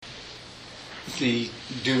the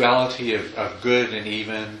duality of good and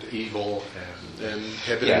evil, and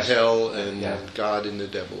heaven yes. and hell, and Yeah. God and the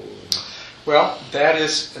devil. Well, that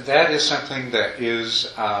is something that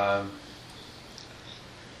is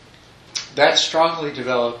that's strongly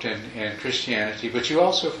developed in Christianity, but you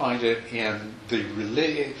also find it in the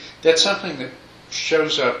religion. That's something that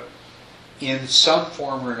shows up in some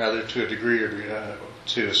form or another, to a degree or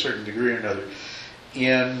to a certain degree or another,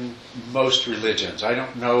 in most religions. I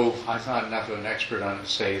don't know. I'm not enough of an expert on it to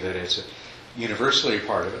say that it's universally a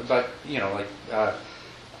part of it, but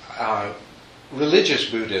religious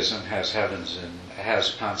Buddhism has heavens and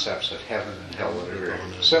has concepts of heaven and hell that are very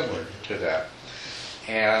similar to that.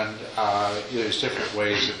 And there's different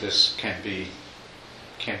ways that this can be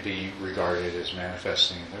regarded as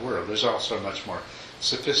manifesting in the world. There's also much more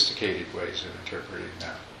sophisticated ways of interpreting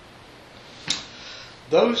that.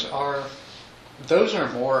 Those are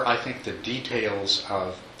more, I think, the details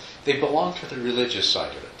of. They belong to the religious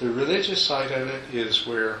side of it. The religious side of it is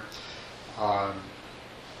where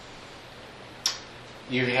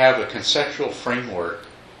you have a conceptual framework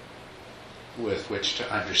with which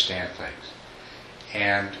to understand things.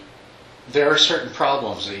 And there are certain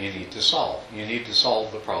problems that you need to solve. You need to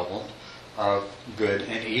solve the problem of good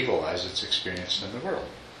and evil as it's experienced in the world.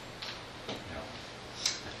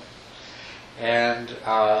 And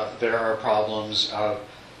there are problems of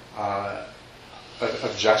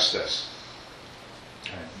justice,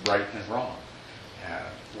 right and wrong,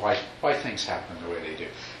 why things happen the way they do.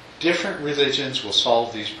 Different religions will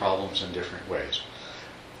solve these problems in different ways.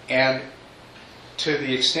 And to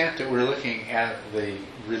the extent that we're looking at the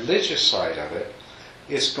religious side of it,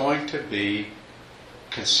 it's going to be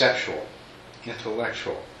conceptual,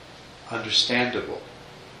 intellectual, understandable.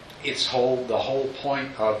 The whole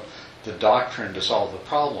point of the doctrine to solve the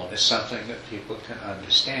problem is something that people can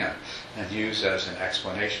understand and use as an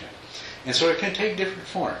explanation. And so it can take different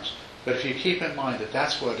forms. But if you keep in mind that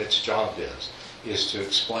that's what its job is to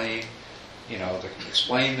explain,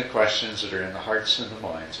 explain the questions that are in the hearts and the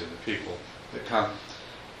minds of the people that come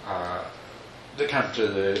to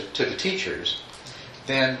the teachers,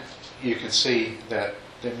 then you can see that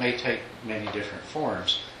they may take many different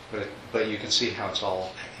forms, but you can see how it's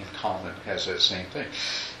all in common as the same thing.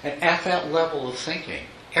 And at that level of thinking,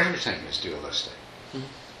 everything is dualistic,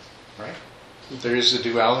 right? There is the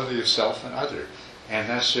duality of self and other, and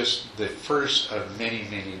that's just the first of many,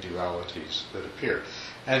 many dualities that appear.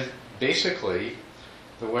 And basically,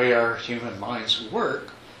 the way our human minds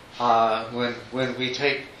work, when we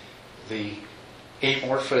take the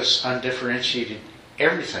amorphous, undifferentiated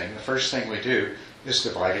everything, the first thing we do is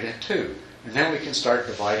divide it in two. And then we can start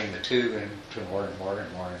dividing the two into more and more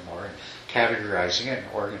and more and more, and categorizing it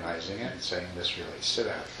and organizing it and saying this relates to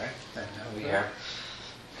that, right? And now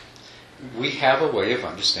we have a way of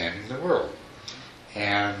understanding the world.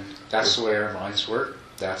 And that's the way our minds work.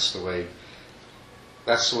 That's the way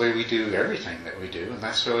we do everything that we do, and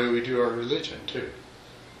that's the way we do our religion too.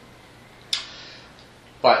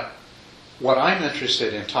 But what I'm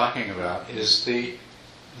interested in talking about is the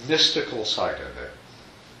mystical side of it.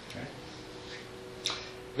 Okay?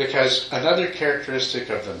 Because another characteristic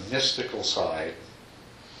of the mystical side,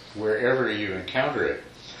 wherever you encounter it,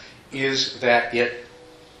 is that it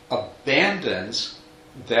abandons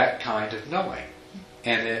that kind of knowing.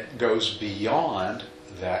 And it goes beyond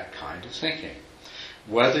that kind of thinking.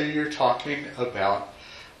 Whether you're talking about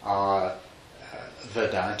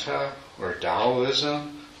Vedanta or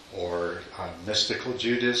Taoism or mystical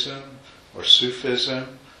Judaism or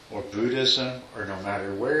Sufism or Buddhism, or no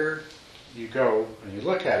matter where you go and you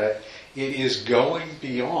look at it, it is going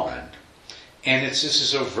beyond. And this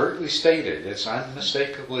is overtly stated, it's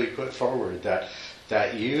unmistakably put forward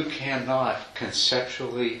that you cannot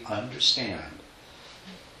conceptually understand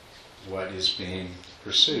what is being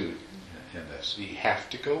pursued in this. You have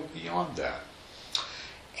to go beyond that.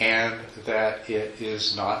 And that it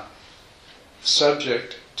is not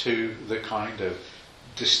subject to the kind of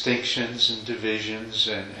distinctions and divisions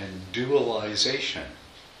and dualization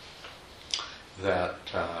that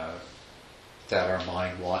our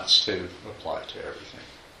mind wants to apply to everything.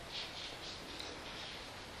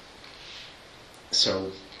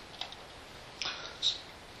 So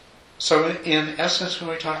in essence, when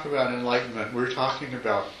we talk about enlightenment, we're talking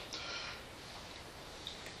about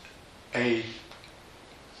a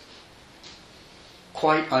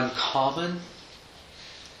quite uncommon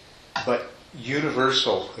but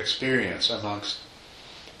universal experience amongst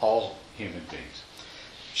all human beings.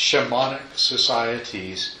 Shamanic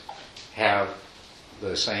societies have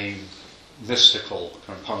the same mystical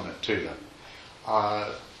component to them.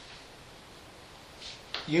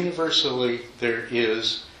 Universally, there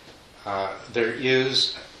is there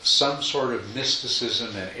is some sort of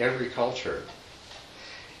mysticism in every culture,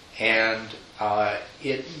 and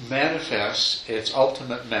it manifests, its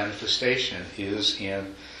ultimate manifestation is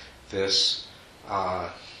in this,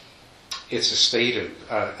 it's a state of,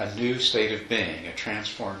 a new state of being, a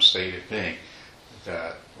transformed state of being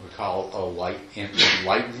that we call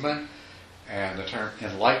enlightenment. And the term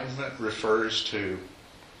enlightenment refers to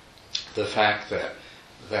the fact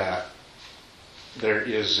that there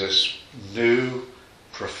is this new,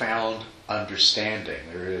 profound understanding.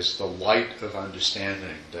 There is the light of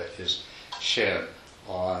understanding that is shed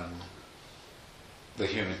on the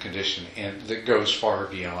human condition, and that goes far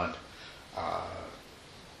beyond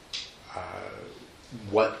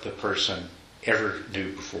what the person ever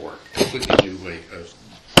knew before. Completely new way of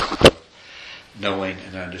knowing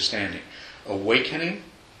and understanding. Awakening,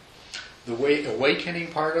 the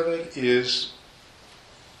awakening part of it is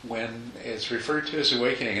when it's referred to as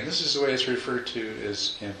awakening, and this is the way it's referred to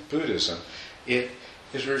as in Buddhism, it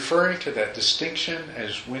is referring to that distinction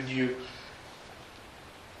as when you,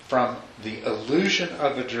 from the illusion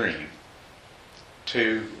of a dream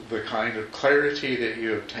to the kind of clarity that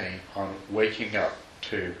you obtain on waking up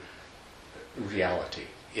to reality.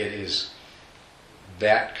 It is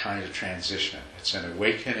that kind of transition. It's an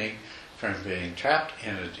awakening from being trapped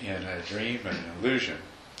in a dream and an illusion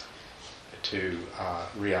to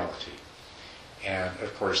reality. And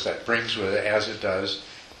of course that brings with it, as it does,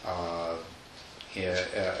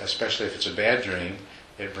 especially if it's a bad dream,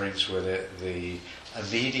 it brings with it the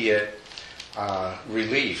immediate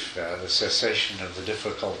relief, the cessation of the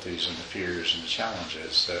difficulties and the fears and the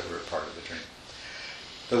challenges that were part of the dream.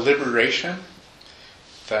 The liberation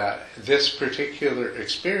that this particular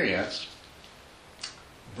experience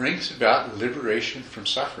brings about liberation from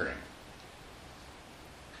suffering.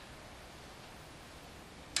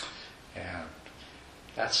 And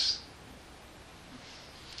that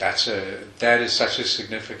is such a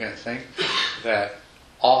significant thing that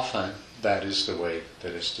often that is the way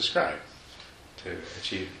that it's described, to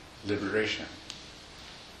achieve liberation.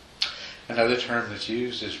 Another term that's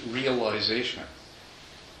used is realization.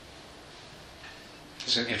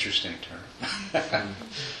 It's an interesting term.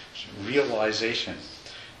 Realization.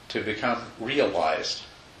 To become realized.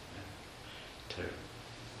 To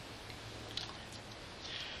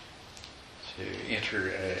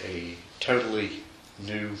enter a totally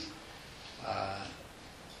new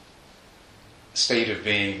state of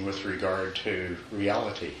being with regard to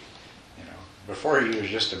reality. You know, before you were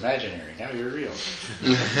just imaginary, now you're real.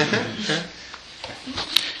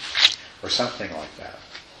 Or something like that.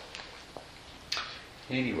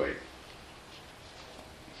 Anyway,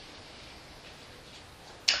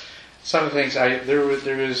 some of the things there was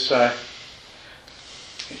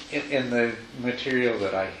in the material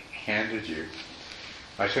that I handed you,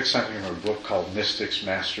 I took something from a book called Mystics,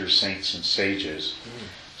 Masters, Saints, and Sages.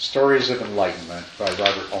 Stories of Enlightenment by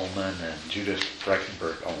Robert Ullman and Judith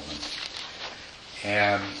Reichenberg Ullman.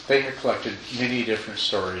 And they had collected many different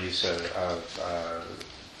stories of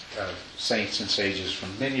saints and sages from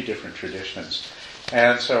many different traditions.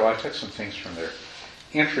 And so I took some things from their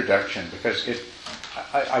introduction because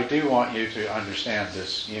I do want you to understand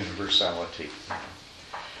this universality.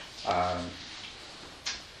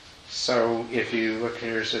 So if you look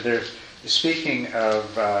here, so there's speaking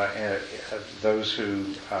of those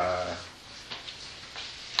who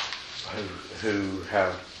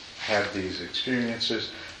have had these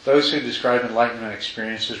experiences. Those who describe enlightenment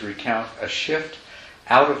experiences recount a shift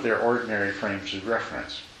out of their ordinary frames of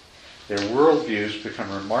reference. Their worldviews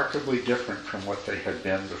become remarkably different from what they had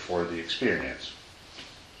been before the experience.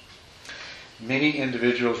 Many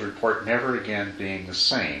individuals report never again being the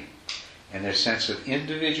same, and their sense of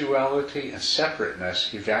individuality and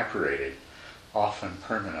separateness evaporated, often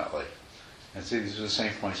permanently. And see, these are the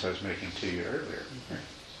same points I was making to you earlier.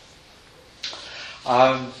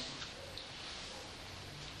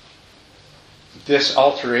 This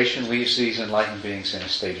alteration leaves these enlightened beings in a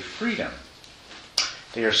state of freedom.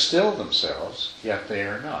 They are still themselves, yet they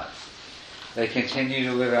are not. They continue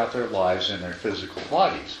to live out their lives in their physical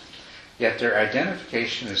bodies, yet their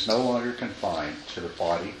identification is no longer confined to the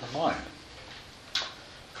body or mind.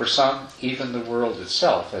 For some, even the world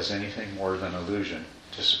itself, as anything more than illusion,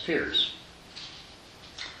 disappears.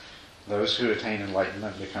 Those who attain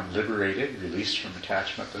enlightenment become liberated, released from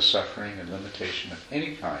attachment to suffering and limitation of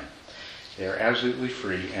any kind. They are absolutely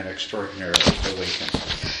free and extraordinarily awakened.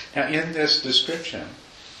 Now, in this description,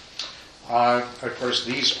 of course,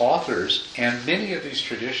 these authors and many of these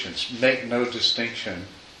traditions make no distinction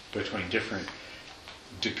between different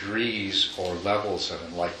degrees or levels of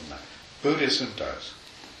enlightenment. Buddhism does.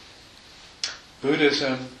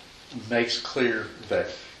 Buddhism makes clear that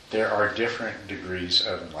there are different degrees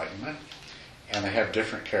of enlightenment, and they have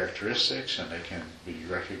different characteristics, and they can be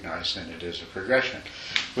recognized, and it is a progression,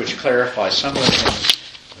 which clarifies some of the things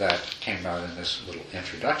that came out in this little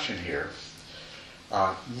introduction here.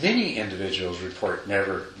 Many individuals report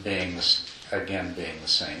never being being the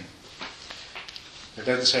same. It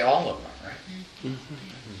doesn't say all of them, right?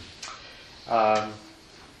 Mm-hmm.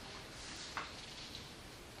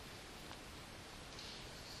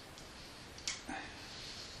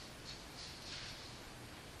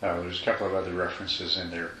 There's a couple of other references in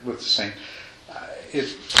there with the same.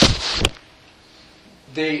 If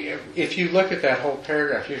you look at that whole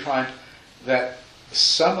paragraph, you find that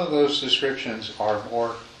some of those descriptions are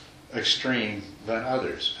more extreme than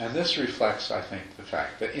others. And this reflects, I think, the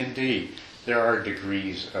fact that indeed there are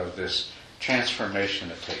degrees of this transformation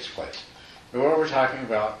that takes place. But what we're talking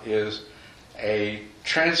about is a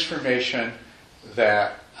transformation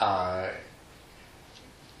that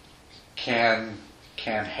can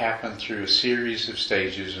happen through a series of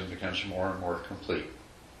stages and becomes more and more complete.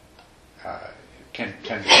 Can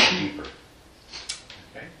go deeper.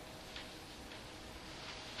 Okay?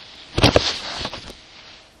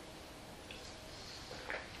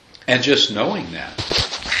 And just knowing that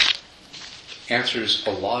answers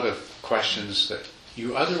a lot of questions that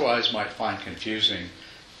you otherwise might find confusing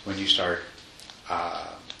when you start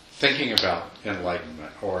thinking about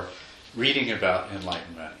enlightenment, or reading about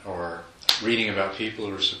enlightenment, or reading about people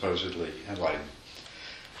who are supposedly enlightened.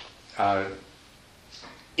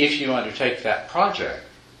 If you undertake that project,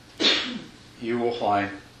 you will find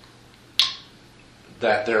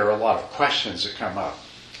that there are a lot of questions that come up.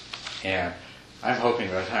 And I'm hoping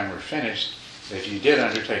by the time we're finished, that if you did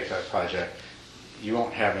undertake that project, you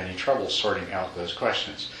won't have any trouble sorting out those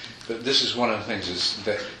questions. But this is one of the things is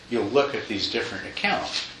that you'll look at these different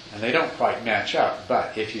accounts, and they don't quite match up.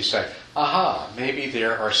 But if you say, aha, maybe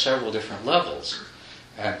there are several different levels,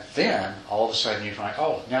 and then all of a sudden you find,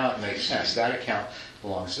 oh, now it makes sense. That account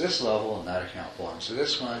belongs to this level, and that account belongs to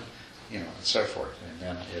this one, and so forth. And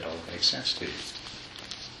then it all makes sense to you.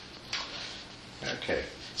 Okay.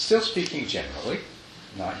 Still speaking generally,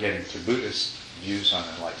 not getting to Buddhist views on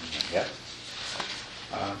enlightenment yet.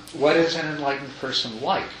 What is an enlightened person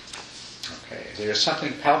like? Okay. There is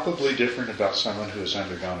something palpably different about someone who has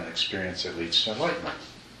undergone an experience that leads to enlightenment.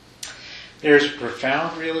 There is a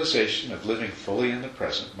profound realization of living fully in the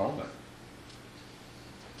present moment.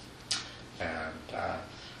 And, of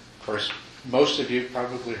course, most of you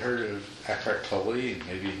probably heard of Eckhart Tolle and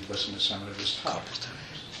maybe listened to some of his talks.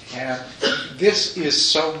 And this is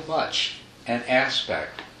so much an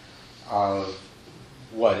aspect of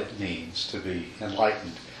what it means to be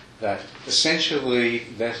enlightened that essentially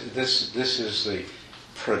this is the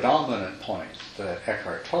predominant point that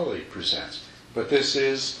Eckhart Tolle presents. But this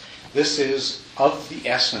is of the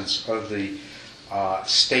essence of the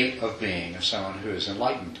state of being of someone who is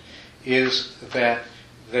enlightened, is that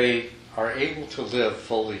they are able to live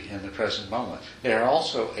fully in the present moment. They are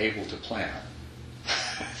also able to plan.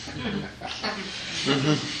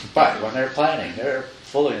 But when they're planning, they're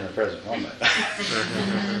fully in the present moment.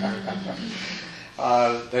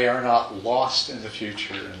 They are not lost in the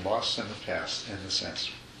future and lost in the past in the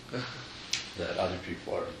sense that other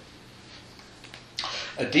people are.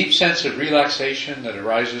 A deep sense of relaxation that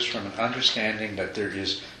arises from an understanding that there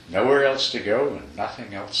is nowhere else to go and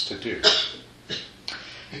nothing else to do.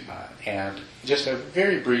 And just a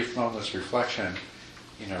very brief moment's reflection,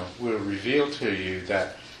 will reveal to you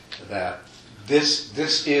that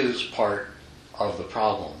this is part of the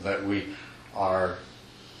problem, that we are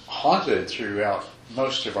haunted throughout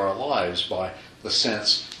most of our lives by the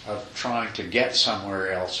sense of trying to get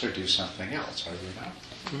somewhere else or do something else, are we not?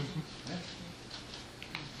 Mm-hmm.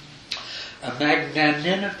 A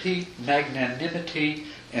magnanimity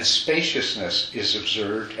and spaciousness is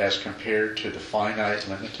observed as compared to the finite,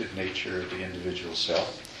 limited nature of the individual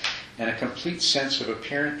self, and a complete sense of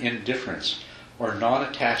apparent indifference or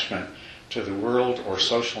non-attachment to the world or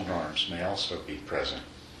social norms may also be present.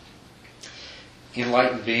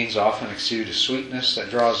 Enlightened beings often exude a sweetness that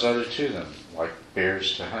draws others to them, like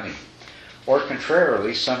bears to honey. Or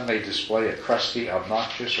contrarily, some may display a crusty,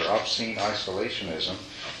 obnoxious, or obscene isolationism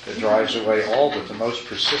that drives away all but the most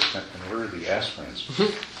persistent and worthy aspirants.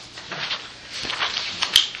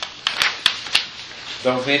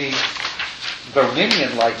 Though many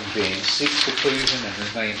enlightened beings seek seclusion and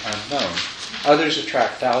remain unknown, others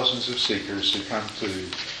attract thousands of seekers who come to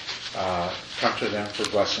them for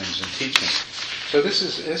blessings and teaching. So this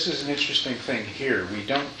is an interesting thing here. You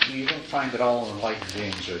don't find that all enlightened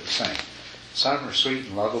beings are the same. Some are sweet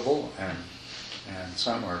and lovable, and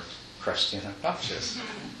some are crusty and obnoxious.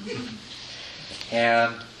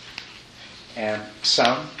 And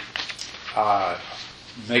some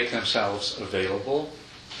make themselves available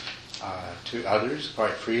to others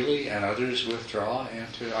quite freely, and others withdraw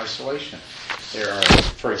into isolation. There are,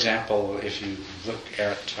 for example, if you look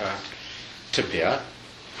at Tibet,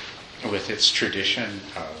 with its tradition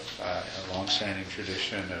of a long-standing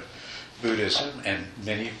tradition of Buddhism, and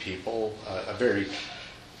many people, a very,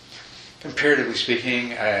 comparatively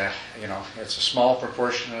speaking, it's a small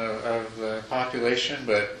proportion of the population,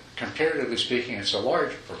 but comparatively speaking, it's a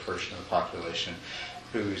large proportion of the population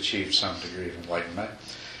who achieved some degree of enlightenment.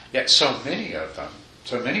 Yet so many of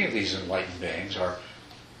these enlightened beings are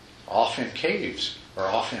off in caves or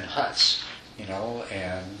off in huts,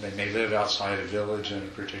 and they may live outside a village in a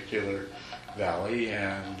particular valley,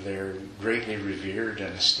 and they're greatly revered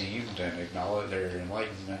and esteemed and acknowledged. Their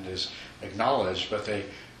enlightenment is acknowledged, but they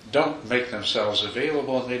don't make themselves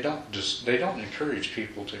available, and they don't encourage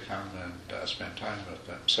people to come and spend time with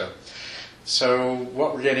them. So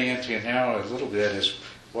what we're getting into now a little bit is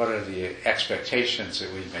what are the expectations that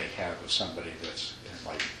we may have of somebody that's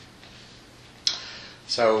enlightened.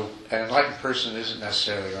 So an enlightened person isn't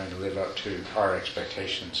necessarily going to live up to our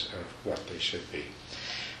expectations of what they should be.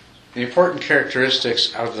 The important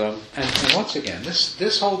characteristics of them, and once again,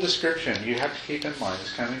 this whole description, you have to keep in mind,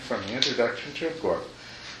 is coming from the introduction to a book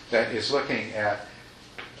that is looking at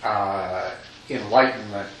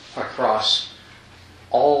enlightenment across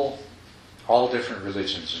all different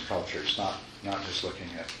religions and cultures, not just looking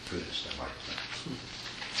at Buddhist enlightenment.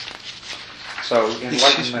 So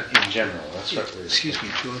enlightenment in general, that's what we're... Excuse me,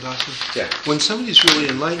 Culadasa? Yeah. When somebody's really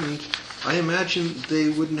enlightened, I imagine they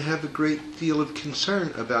wouldn't have a great deal of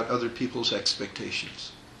concern about other people's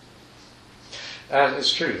expectations.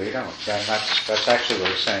 It's true, they don't. And that's actually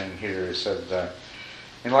what we're saying here, is that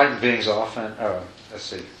enlightened beings often... let's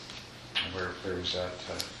see, where was that?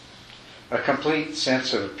 A complete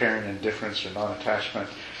sense of apparent indifference or non-attachment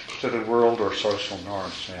to the world or social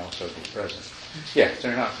norms may also be present. Yeah,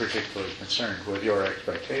 they're not particularly concerned with your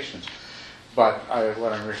expectations. But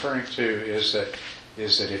what I'm referring to is that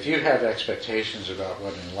if you have expectations about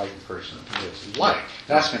what an enlightened person is like,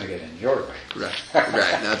 that's going to get in your way. Right,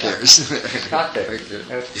 not theirs. Not theirs.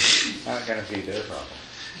 That's not going to be their problem.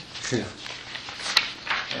 Yeah.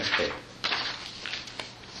 Okay.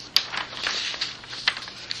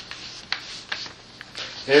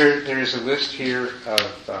 There is a list here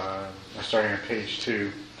of, starting on page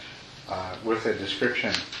 2, with a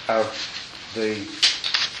description of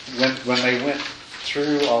when they went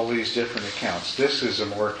through all these different accounts. This is a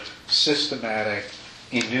more systematic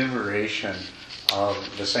enumeration of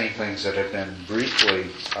the same things that have been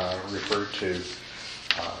briefly referred to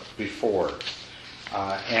before.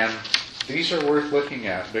 And these are worth looking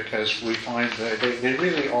at because we find that they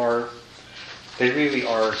really are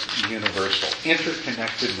universal.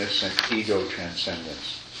 Interconnectedness and ego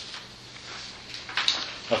transcendence.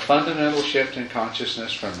 A fundamental shift in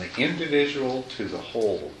consciousness from the individual to the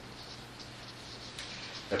whole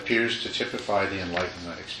appears to typify the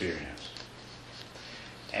enlightenment experience.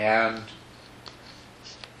 And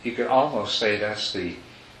you could almost say that's the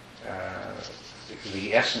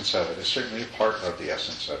essence of it. It's certainly a part of the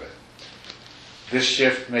essence of it. This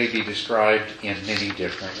shift may be described in many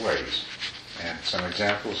different ways. And some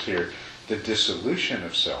examples here: the dissolution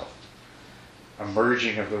of self, a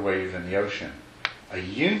merging of the wave in the ocean, a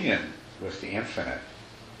union with the infinite.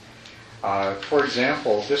 For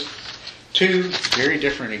example, just two very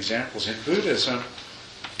different examples. In Buddhism,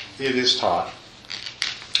 it is taught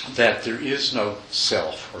that there is no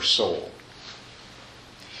self or soul.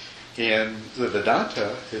 In the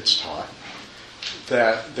Vedanta, it's taught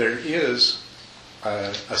that there is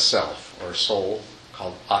a self or soul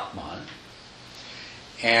called Atman,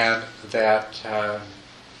 and that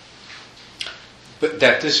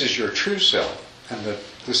this is your true self, and that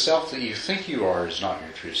the self that you think you are is not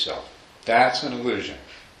your true self. That's an illusion,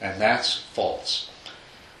 and that's false.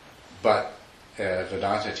 But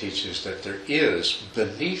Vedanta teaches that there is,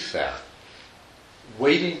 beneath that,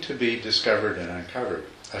 waiting to be discovered and uncovered,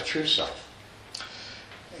 a true self.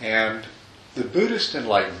 And the Buddhist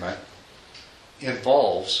enlightenment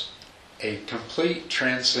involves a complete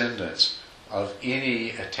transcendence of any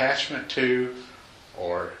attachment to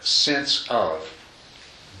or sense of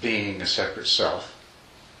being a separate self.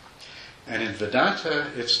 And in Vedanta,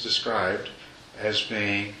 it's described as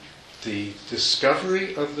being the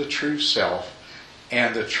discovery of the true self,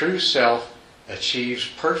 and the true self achieves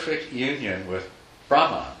perfect union with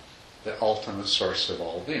Brahman, the ultimate source of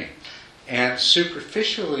all being. And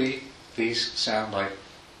superficially, these sound like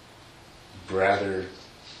rather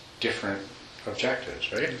different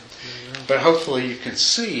objectives, right? But hopefully you can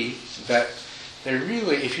see that they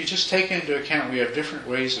really, if you just take into account we have different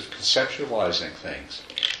ways of conceptualizing things,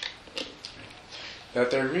 that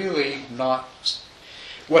they're really not.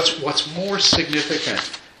 What's more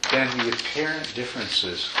significant than the apparent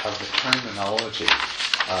differences of the terminology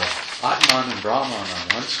of Atman and Brahman on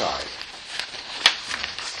one side,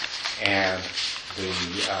 and the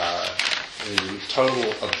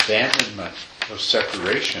total abandonment of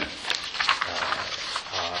separation,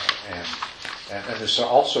 and there's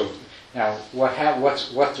also now what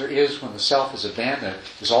there is when the self is abandoned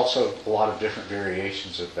is also a lot of different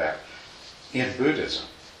variations of that in Buddhism,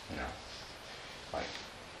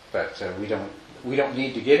 but we don't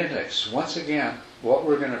need to get into this. Once again, what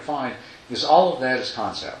we're going to find is all of that is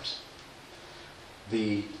concepts.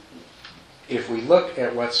 If we look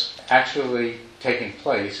at what's actually taking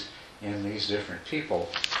place in these different people,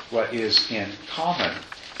 what is in common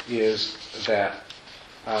is that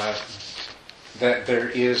there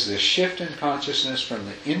is this shift in consciousness from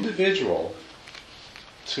the individual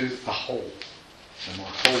to a whole, a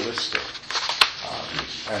more holistic,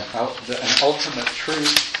 an ultimate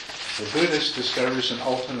truth. The Buddhist discovers an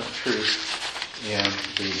ultimate truth in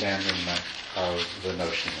the abandonment of the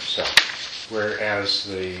notion of self, whereas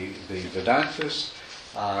the Vedantist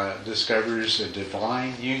discovers a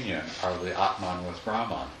divine union of the Atman with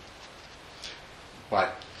Brahman.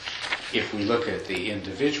 But if we look at the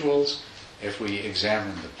individuals, if we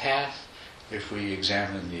examine the path, if we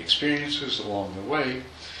examine the experiences along the way,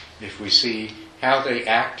 if we see how they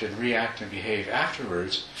act and react and behave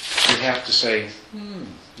afterwards, we have to say,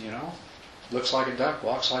 looks like a duck,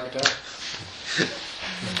 walks like a duck.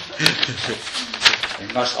 They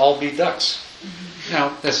must all be ducks.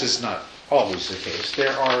 Now, this is not always the case.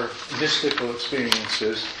 There are mystical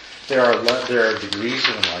experiences. There are degrees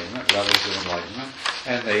of enlightenment, levels of enlightenment,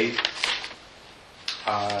 and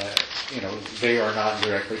they are not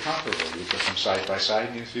directly comparable. You put them side by side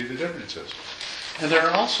and you see the differences. And there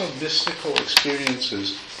are also mystical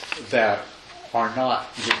experiences that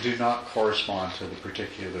do not correspond to the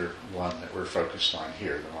particular one that we're focused on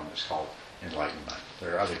here, the one that's called enlightenment.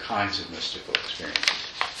 There are other kinds of mystical experiences.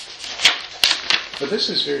 But this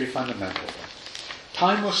is very fundamental.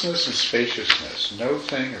 Timelessness and spaciousness. No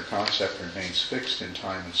thing or concept remains fixed in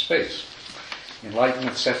time and space.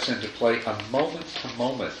 Enlightenment sets into play a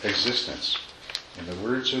moment-to-moment existence. In the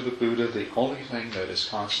words of the Buddha, the only thing that is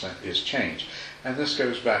constant is change. And this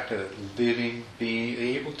goes back to being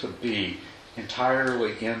able to be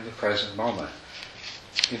entirely in the present moment,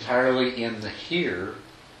 entirely in the here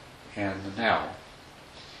and the now.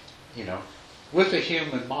 With the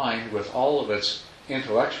human mind, with all of its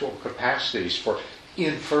intellectual capacities for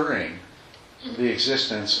inferring the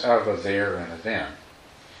existence of a there and a then,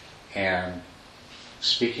 and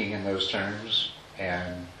speaking in those terms,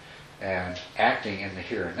 and acting in the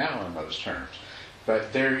here and now in those terms.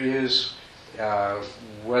 But there is,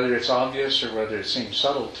 whether it's obvious or whether it seems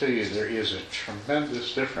subtle to you, there is a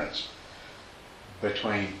tremendous difference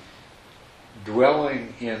between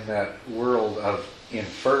dwelling in that world of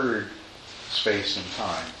inferred space and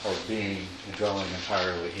time, or dwelling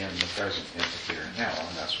entirely in the present, in the here and now,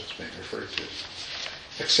 and that's what's being referred to.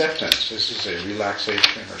 Acceptance, this is a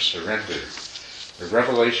relaxation or surrender, a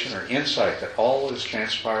revelation or insight that all is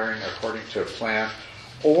transpiring according to a plan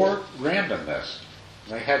or randomness.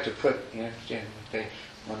 They had to put when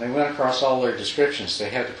they went across all their descriptions, they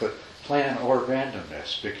had to put plan or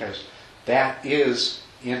randomness, because that is,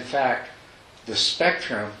 in fact, the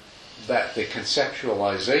spectrum that the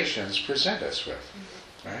conceptualizations present us with.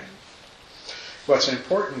 Right? What's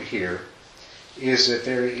important here is that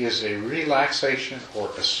there is a relaxation or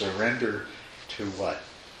a surrender to what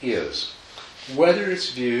is, whether it's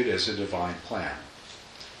viewed as a divine plan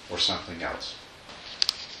or something else.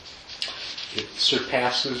 It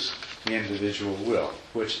surpasses the individual will,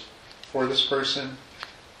 which for this person,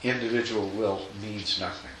 individual will means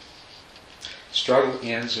nothing. Struggle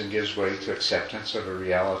ends and gives way to acceptance of a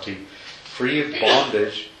reality free of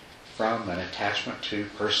bondage from an attachment to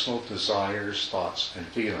personal desires, thoughts, and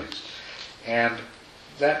feelings. And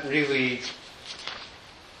that's really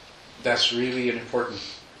an important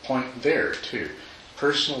point there too.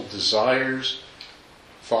 Personal desires,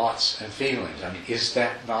 thoughts, and feelings. I mean, is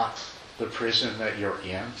that not the prison that you're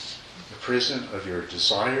in? The prison of your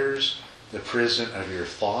desires, the prison of your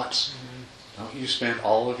thoughts. Don't you spend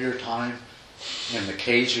all of your time in the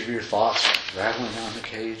cage of your thoughts, rattling on the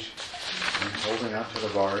cage and holding up to the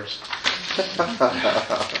bars?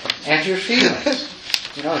 And your feelings.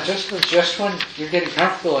 Just when you're getting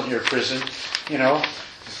comfortable in your prison,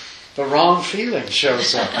 the wrong feeling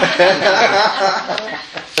shows up.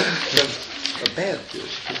 a bad good.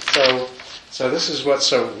 So this is what's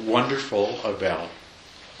so wonderful about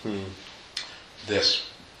this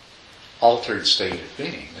altered state of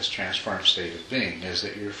being, this transformed state of being, is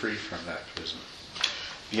that you're free from that prison,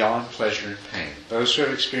 beyond pleasure and pain. Those who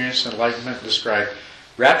have experienced enlightenment describe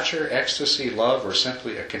rapture, ecstasy, love, or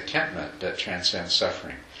simply a contentment that transcends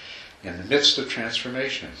suffering in the midst of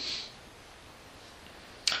transformation.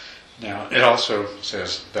 Now, it also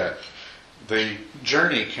says that the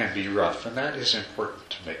journey can be rough, and that is important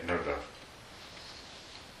to make note of.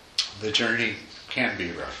 The journey can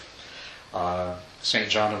be rough. St.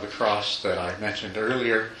 John of the Cross, that I mentioned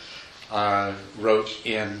earlier, wrote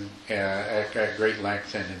at great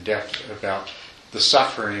length and in depth about the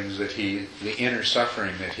sufferings the inner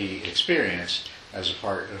suffering that he experienced as a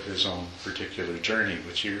part of his own particular journey,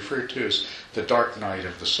 which he referred to as the dark night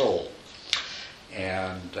of the soul.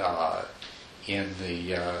 And in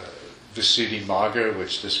the Visuddhimagga,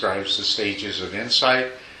 which describes the stages of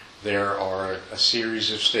insight, there are a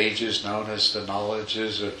series of stages known as the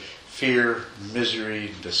knowledges of fear, misery,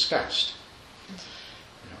 and disgust.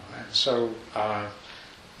 And so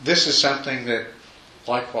this is something that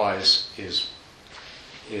likewise is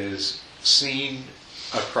seen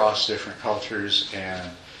across different cultures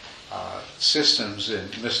and systems in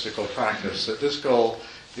mystical practice, that this goal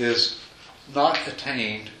is not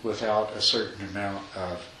attained without a certain amount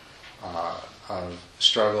of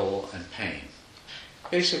struggle and pain.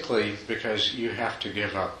 Basically, because you have to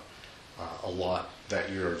give up a lot that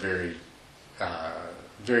you're very,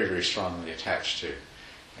 very strongly attached to.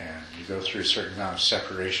 And you go through a certain amount of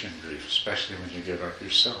separation grief, especially when you give up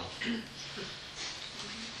yourself.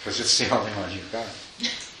 Because it's the only one you've got.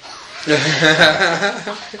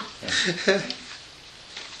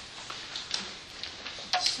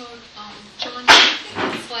 So, John, do you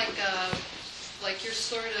think it's like you're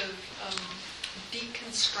sort of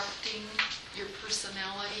deconstructing your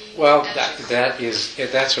personality? Well,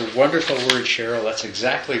 that's a wonderful word, Cheryl. That's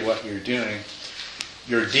exactly what you're doing.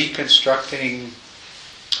 You're deconstructing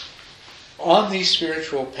on these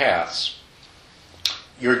spiritual paths.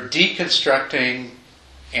 You're deconstructing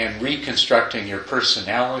and reconstructing your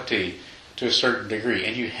personality to a certain degree,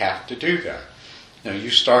 and you have to do that. Now, you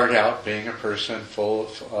start out being a person full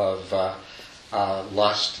of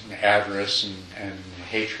lust and avarice and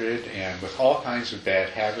hatred, and with all kinds of bad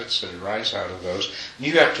habits that arise out of those.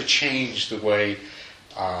 You have to change the way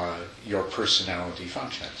your personality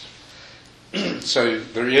functions. So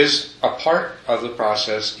there is a part of the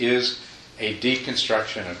process is a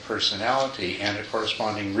deconstruction of personality and a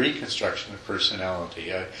corresponding reconstruction of personality,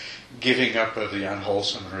 a giving up of the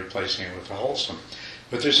unwholesome and replacing it with the wholesome.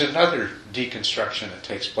 But there's another deconstruction that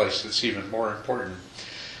takes place that's even more important.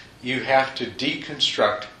 You have to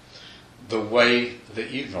deconstruct the way that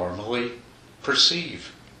you normally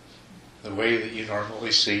perceive, the way that you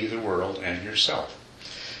normally see the world and yourself.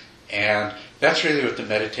 And that's really what the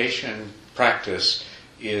meditation practice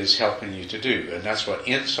is helping you to do. And that's what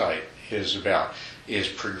insight is about, is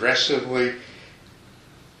progressively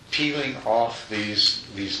peeling off these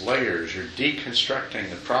layers. You're deconstructing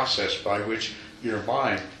the process by which your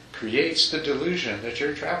mind creates the delusion that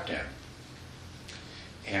you're trapped in.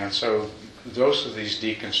 And so those are these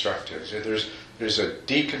deconstructives. There's a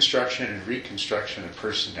deconstruction and reconstruction of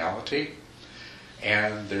personality,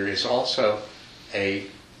 and there is also a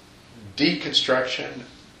deconstruction,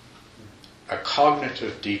 a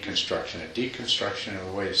cognitive deconstruction, a deconstruction of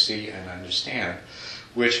a way to see and understand,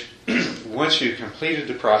 which once you've completed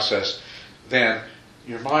the process, then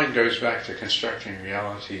your mind goes back to constructing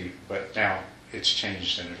reality, but now it's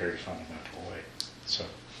changed in a very fundamental way. So,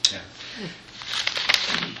 yeah.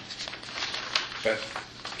 But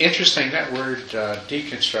interesting, that word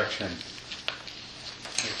deconstruction,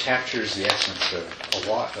 it captures the essence of a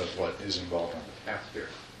lot of what is involved on the path here.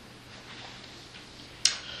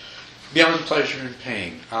 Beyond pleasure and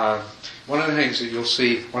pain. One of the things that you'll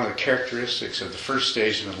see, one of the characteristics of the first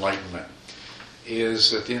stage of enlightenment,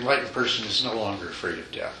 is that the enlightened person is no longer afraid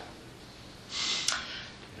of death.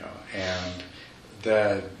 And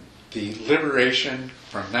the liberation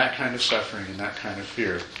from that kind of suffering and that kind of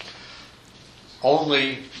fear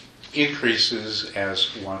only increases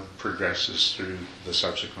as one progresses through the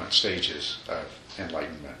subsequent stages of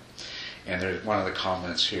enlightenment. And one of the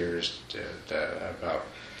comments here is about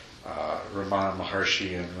Ramana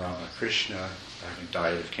Maharshi and Ramakrishna having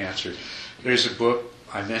died of cancer. There's a book,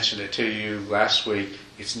 I mentioned it to you last week.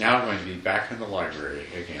 It's now going to be back in the library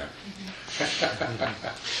again.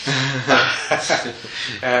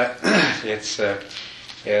 It's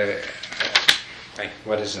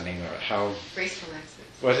what is the name of it? Graceful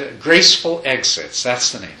Exits. Was it Graceful Exits?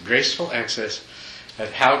 That's the name. Graceful Exits.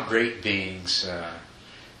 at how great beings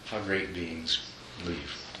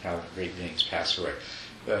leave, how great beings pass away.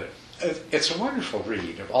 But it's a wonderful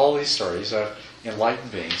read of all these stories of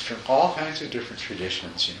enlightened beings from all kinds of different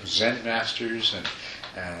traditions. Zen masters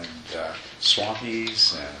and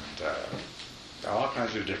swamis and all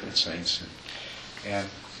kinds of different saints. And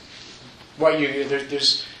what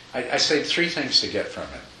I say three things to get from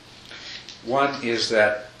it. One is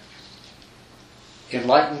that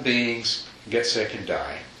enlightened beings get sick and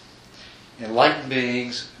die. Enlightened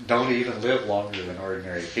beings don't even live longer than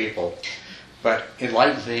ordinary people, but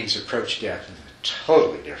enlightened beings approach death in a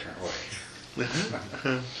totally different way.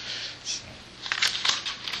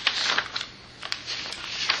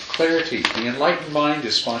 Clarity. The enlightened mind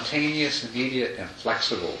is spontaneous, immediate, and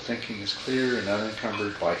flexible. Thinking is clear and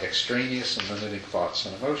unencumbered by extraneous and limiting thoughts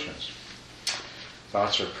and emotions.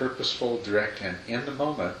 Thoughts are purposeful, direct, and in the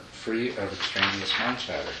moment, free of extraneous mind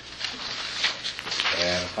chatter.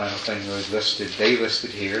 And the final thing they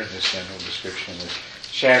listed here in this general description is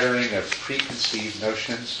shattering of preconceived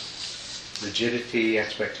notions, rigidity,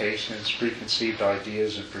 expectations, preconceived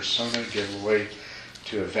ideas, and persona give way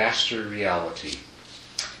to a vaster reality,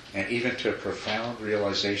 and even to a profound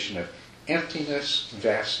realization of emptiness,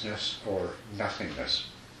 vastness, or nothingness.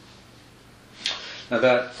 Now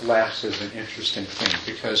that last is an interesting thing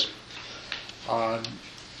because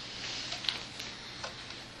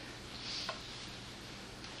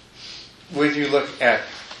when you look at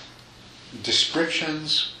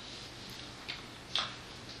descriptions,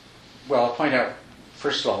 well,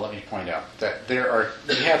 first of all, let me point out that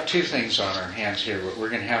we have two things on our hands here that we're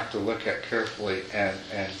going to have to look at carefully and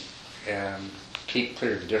keep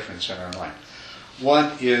clear the difference in our mind.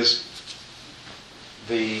 One is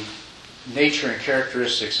the nature and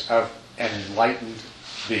characteristics of an enlightened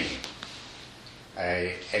being,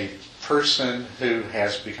 a person who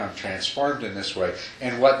has become transformed in this way,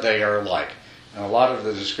 and what they are like. And a lot of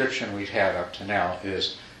the description we've had up to now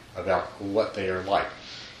is about what they are like.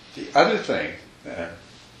 The other thing,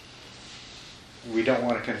 we don't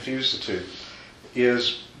want to confuse the two,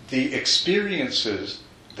 is the experiences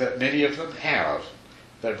that many of them have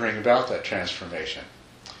that bring about that transformation.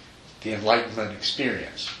 The enlightenment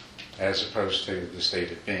experience, as opposed to the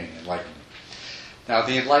state of being, enlightenment. Now,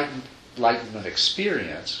 the enlightenment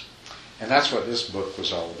experience, and that's what this book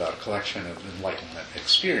was all about, a collection of enlightenment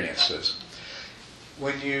experiences.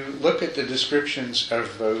 When you look at the descriptions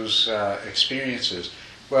of those experiences,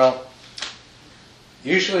 well,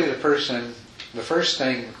 usually the first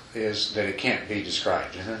thing is that it can't be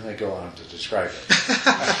described, and then they go on to describe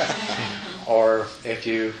it. Or if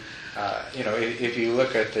you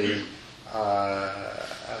look at the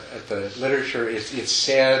literature, it's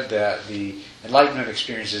said that the enlightenment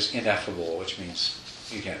experience is ineffable, which means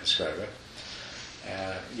you can't describe it.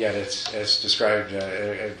 Yet it's described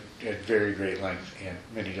at very great length in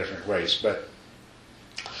many different ways. But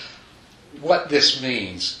what this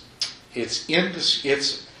means, it's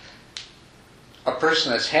a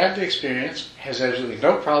person that's had the experience has absolutely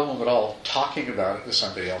no problem at all talking about it to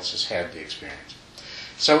somebody else has had the experience.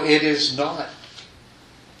 So it is not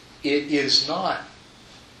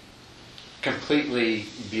completely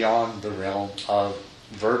beyond the realm of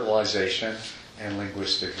verbalization and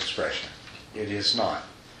linguistic expression. It is not.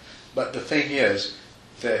 But the thing is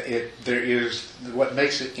that what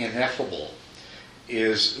makes it ineffable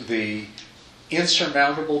is the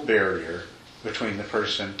insurmountable barrier between the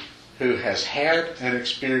person who has had an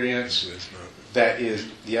experience that is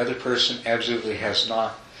the other person absolutely has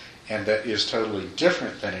not, and that is totally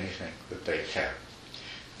different than anything that they've had.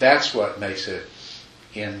 That's what makes it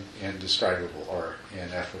indescribable or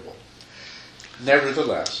ineffable.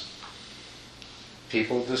 Nevertheless,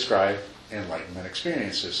 people describe enlightenment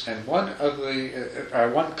experiences, and one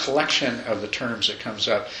collection of the terms that comes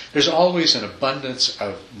up, there's always an abundance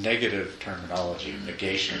of negative terminology,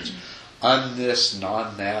 negations, this,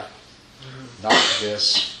 non-that, not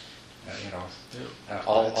this,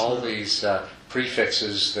 all these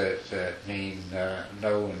prefixes that mean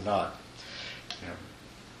no and not.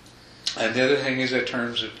 And the other thing is the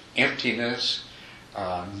terms of emptiness,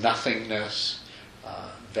 nothingness,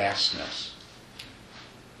 vastness.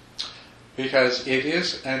 Because it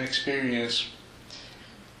is an experience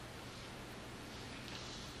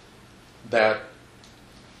that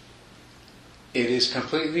it is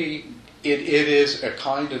a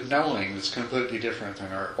kind of knowing that's completely different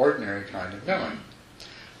than our ordinary kind of knowing.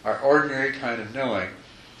 Our ordinary kind of knowing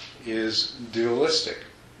is dualistic,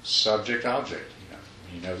 subject-object,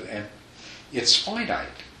 and it's finite.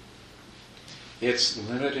 It's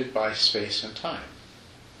limited by space and time.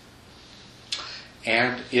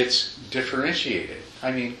 And it's differentiated.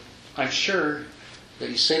 I mean, I'm sure that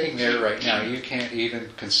you're sitting there right now, you can't even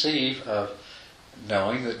conceive of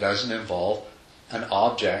knowing that doesn't involve an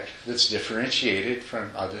object that's differentiated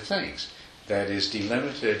from other things, that is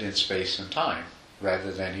delimited in space and time,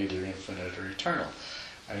 rather than either infinite or eternal.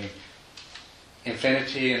 I mean,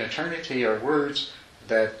 infinity and eternity are words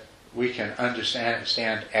that we can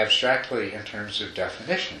understand abstractly in terms of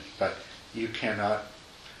definition, but you cannot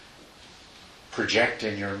project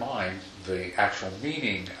in your mind the actual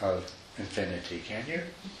meaning of infinity, can you?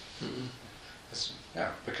 Mm-mm. No,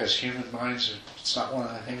 because human minds, it's not one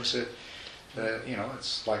of the things that,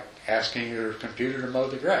 it's like asking your computer to mow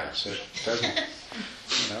the grass. It doesn't,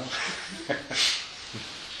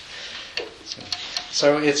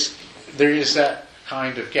 So there is that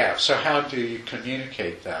kind of gap. So how do you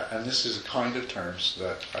communicate that? And this is a kind of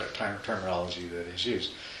terminology that is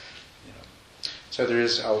used. So there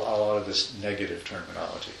is a lot of this negative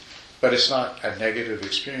terminology. But it's not a negative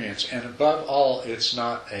experience. And above all, it's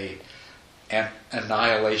not an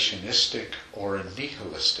annihilationistic or a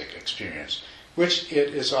nihilistic experience, which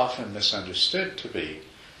it is often misunderstood to be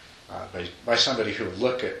by somebody who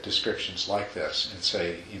look at descriptions like this and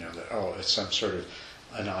say, that, it's some sort of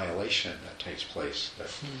annihilation that takes place.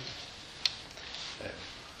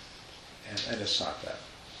 And it's not that.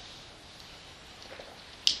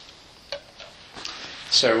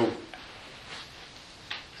 So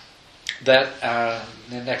that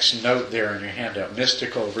the next note there in your handout,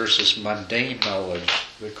 mystical versus mundane knowledge,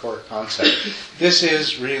 the core concept. This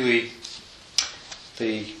is really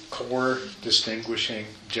the core distinguishing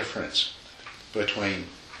difference between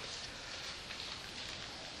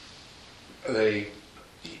the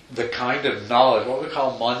kind of knowledge, what we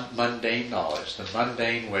call mundane knowledge, the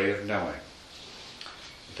mundane way of knowing.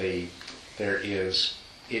 It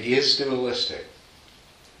is dualistic.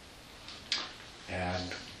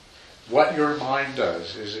 And what your mind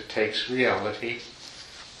does is it takes reality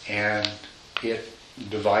and it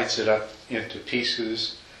divides it up into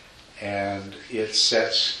pieces, and it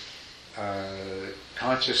sets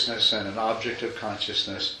consciousness and an object of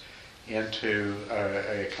consciousness into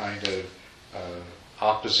a kind of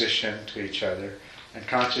opposition to each other. And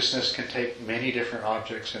consciousness can take many different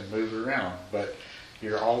objects and move around, but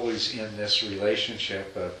you're always in this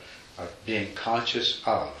relationship of being conscious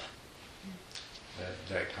of.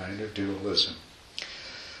 That kind of dualism.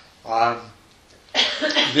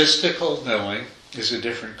 Mystical knowing is a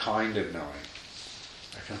different kind of knowing,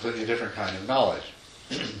 a completely different kind of knowledge.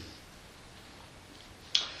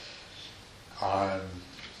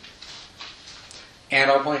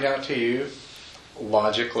 And I'll point out to you,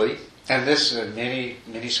 logically, and this many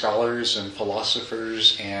scholars and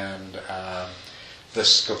philosophers and the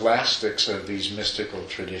scholastics of these mystical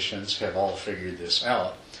traditions have all figured this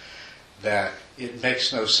out, that it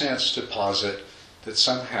makes no sense to posit that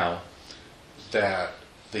somehow that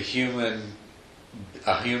a human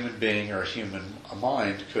being or a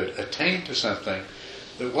mind could attain to something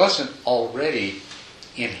that wasn't already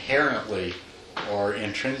inherently or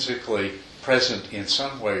intrinsically present in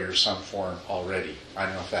some way or some form already. I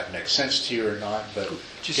don't know if that makes sense to you or not, but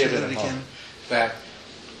just give it a moment.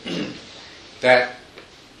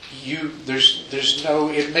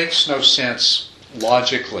 It makes no sense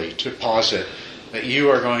logically to posit that you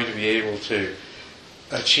are going to be able to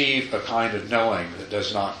achieve a kind of knowing that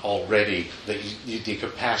does not already, the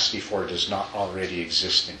capacity for it does not already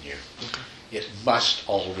exist in you. Okay. It must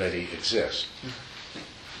already exist.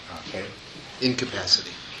 Okay?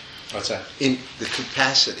 Incapacity. What's that? In the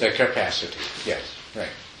capacity. The capacity, yes,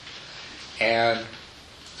 right. And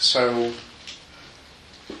so,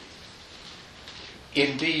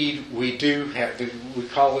 indeed, we can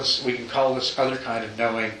call this other kind of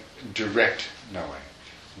knowing direct knowing,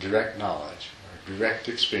 direct knowledge, or direct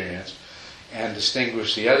experience, and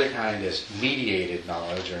distinguish the other kind as mediated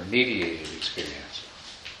knowledge or mediated experience.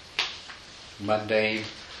 Mundane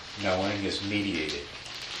knowing is mediated.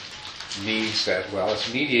 Means that,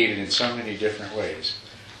 it's mediated in so many different ways.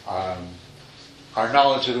 Our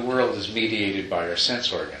knowledge of the world is mediated by our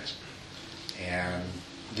sense organs. And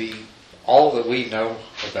all that we know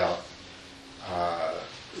about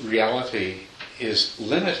reality is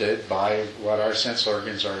limited by what our sense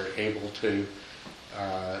organs are able to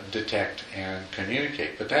detect and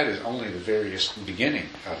communicate. But that is only the various beginning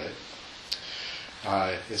of it.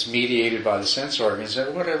 It's mediated by the sense organs,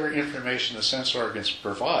 and whatever information the sense organs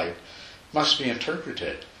provide must be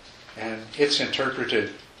interpreted. And it's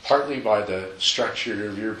interpreted partly by the structure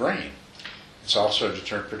of your brain. It's also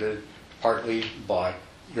interpreted partly by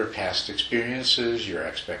your past experiences, your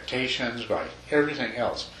expectations, by everything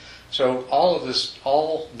else. So all of this,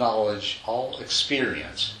 all knowledge, all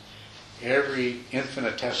experience, every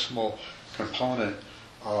infinitesimal component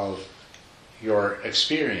of your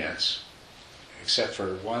experience, except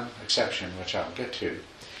for one exception, which I'll get to,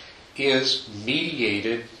 is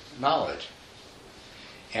mediated knowledge.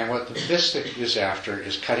 And what the mystic is after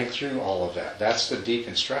is cutting through all of that. That's the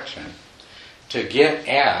deconstruction, to get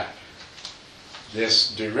at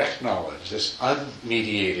this direct knowledge, this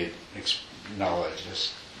unmediated knowledge,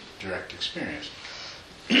 this direct experience.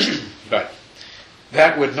 But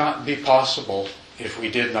that would not be possible if we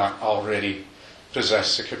did not already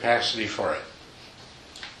possess the capacity for it.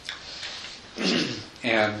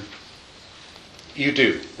 And you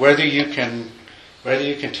do. Whether you can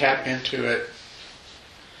tap into it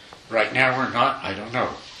right now or not, I don't know.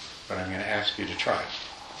 But I'm going to ask you to try.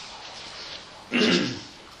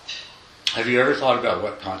 Have you ever thought about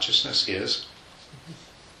what consciousness is?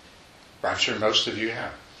 I'm sure most of you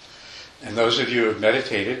have. And those of you who have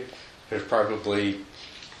meditated have probably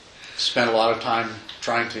spent a lot of time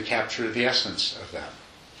trying to capture the essence of that.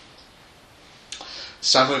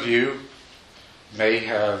 Some of you may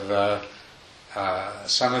have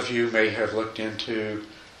looked into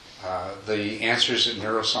the answers that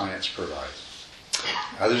neuroscience provides.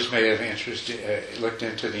 Others may have looked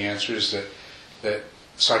into the answers that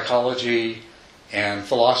psychology and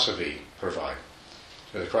philosophy provide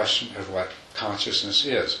to the question of what consciousness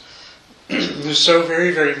is. There's so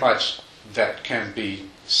very, very much that can be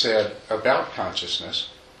said about consciousness.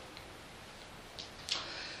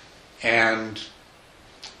 And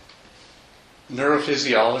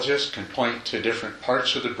neurophysiologists can point to different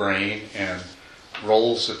parts of the brain and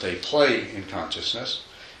roles that they play in consciousness,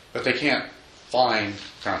 but they can't find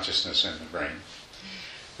consciousness in the brain.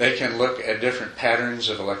 They can look at different patterns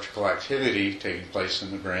of electrical activity taking place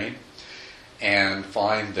in the brain and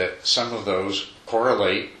find that some of those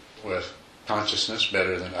correlate with consciousness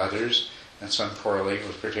better than others, and some correlate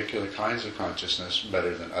with particular kinds of consciousness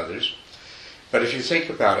better than others. But if you think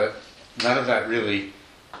about it, none of that really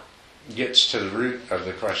gets to the root of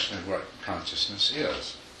the question of what consciousness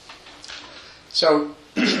is. So,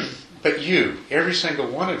 but you, every single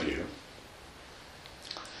one of you,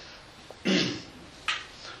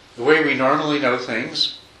 the way we normally know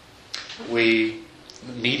things, we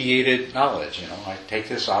mediated knowledge. I take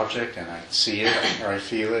this object and I see it or I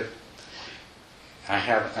feel it. I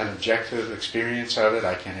have an objective experience of it.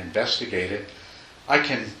 I can investigate it. I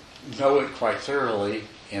can know it quite thoroughly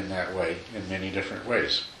in that way, in many different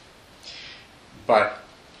ways. But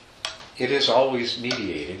it is always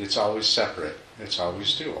mediated. It's always separate. It's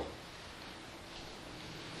always dual.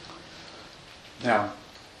 Now,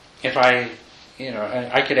 if I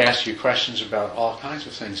could ask you questions about all kinds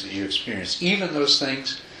of things that you experience, even those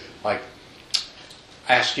things like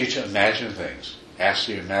ask you to imagine things, ask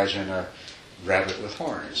you to imagine a rabbit with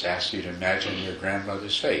horns, ask you to imagine your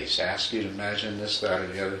grandmother's face, ask you to imagine this, that, or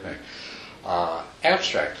the other thing.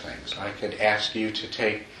 Abstract things. I could ask you to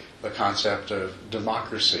take the concept of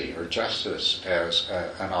democracy or justice as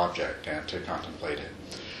an object and to contemplate it.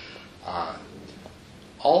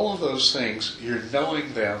 All of those things, you're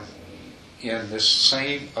knowing them in this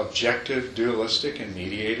same objective, dualistic, and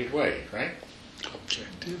mediated way, right?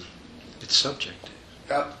 Objective? It's subjective.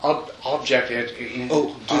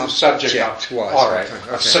 Subject. All right.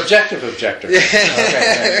 Okay. Subjective objective.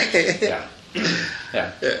 Okay. Yeah.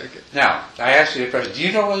 Yeah, okay. Now, I ask you a question. Do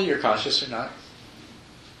you know whether you're conscious or not?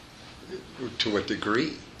 To what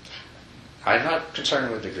degree? I'm not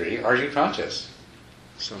concerned with degree. Are you conscious?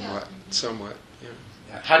 Somewhat,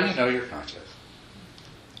 yeah. How do you know you're conscious?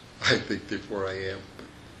 I think before I am.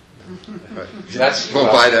 That's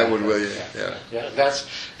by that one, will you? Yeah.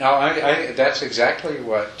 That's exactly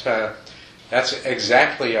what. That's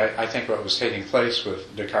exactly, I think, what was taking place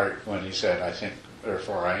with Descartes when he said, "I think,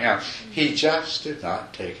 therefore I am." He just did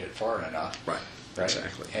not take it far enough. Right.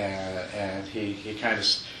 Exactly. And he kind of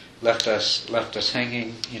left us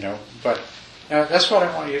hanging, But now that's what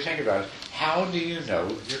I want you to think about. How do you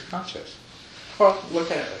know you're conscious? Well,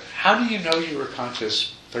 look at it. How do you know you were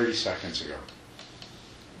conscious 30 seconds ago?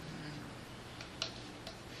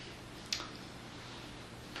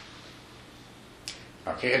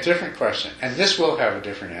 Okay, a different question. And this will have a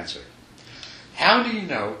different answer. How do you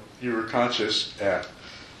know you were conscious at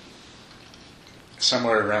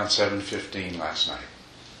somewhere around 7:15 last night?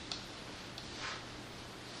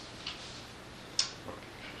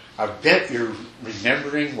 I bet you're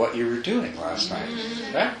remembering what you were doing last night,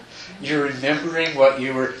 right? You're remembering what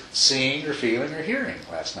you were seeing or feeling or hearing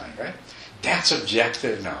last night, right? That's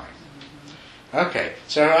objective knowing. Okay,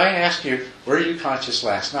 so I ask you, were you conscious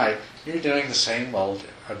last night? You're doing the same old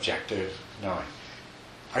objective knowing.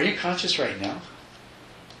 Are you conscious right now?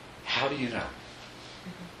 How do you know?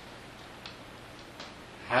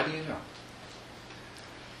 How do you know?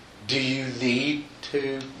 Do you need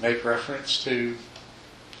to make reference to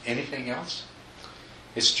anything else?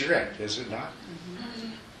 It's direct, is it not?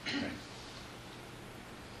 Mm-hmm. Right.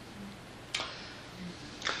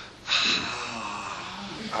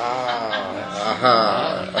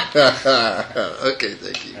 Okay,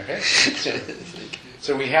 thank you. Okay.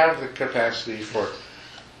 So we have the capacity for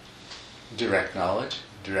direct knowledge,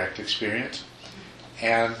 direct experience,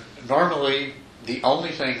 and normally the only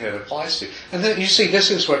thing that applies to, and then you see this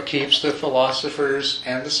is what keeps the philosophers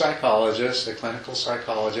and the psychologists, the clinical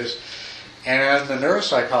psychologists, and the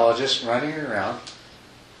neuropsychologists running around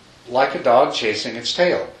like a dog chasing its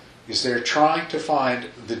tail, is they're trying to find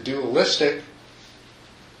the dualistic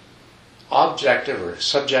objective or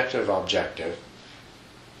subjective objective,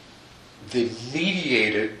 the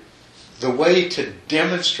mediated, the way to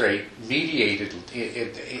demonstrate mediated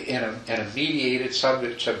in a mediated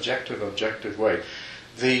subjective objective way,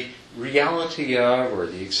 the reality of or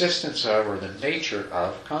the existence of or the nature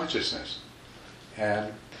of consciousness.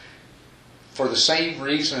 And for the same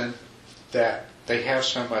reason that they have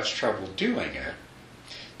so much trouble doing it,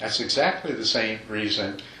 that's exactly the same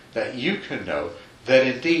reason that you can know that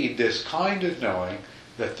indeed this kind of knowing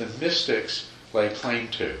that the mystics lay claim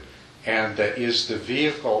to, and that is the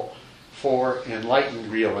vehicle for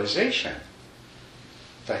enlightened realization,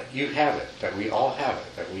 that you have it, that we all have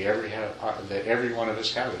it, that we ever have, that every one of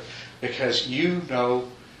us have it, because you know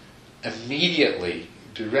immediately,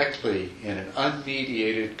 directly, in an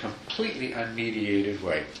unmediated, completely unmediated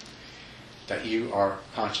way, that you are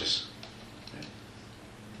conscious.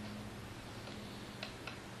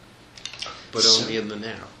 But only in the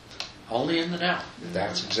now. Only in the now.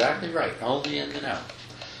 That's exactly right. Only in the now.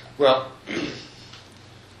 Well,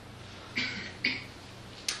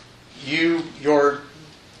 you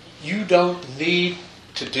don't need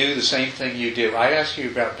to do the same thing you do. I asked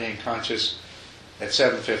you about being conscious at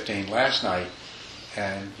 7:15 last night,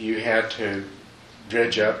 and you had to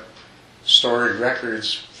dredge up stored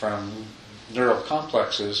records from neural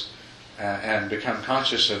complexes and become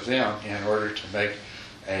conscious of them in order to make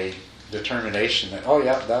a determination that, oh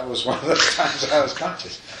yeah, that was one of those times I was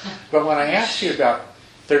conscious. But when I asked you about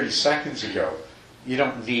 30 seconds ago, you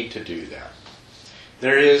don't need to do that.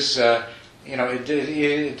 There is,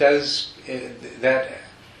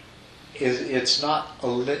 it's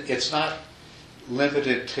not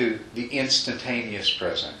limited to the instantaneous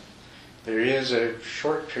present. There is a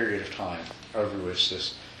short period of time over which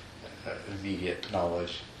this immediate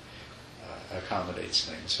knowledge accommodates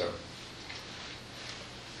things.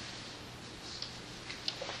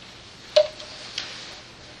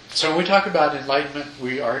 So when we talk about enlightenment,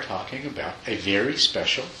 we are talking about a very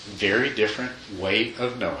special, very different way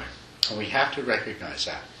of knowing. And we have to recognize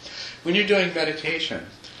that. When you're doing meditation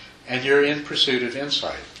and you're in pursuit of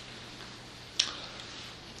insight,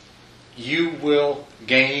 you will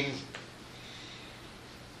gain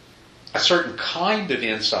a certain kind of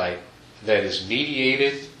insight that is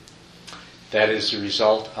mediated, that is the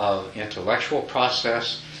result of intellectual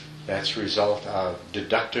process, that's the result of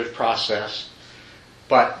deductive process.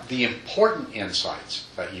 But the important insights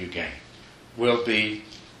that you gain will be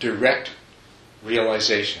direct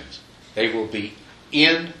realizations. They will be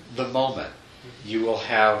in the moment. You will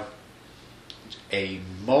have a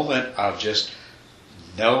moment of just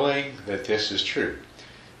knowing that this is true.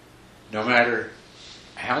 No matter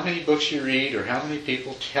how many books you read or how many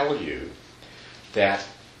people tell you that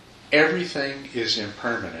everything is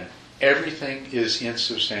impermanent, everything is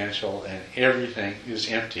insubstantial, and everything is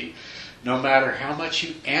empty, no matter how much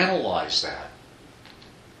you analyze that,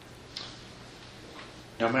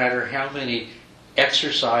 no matter how many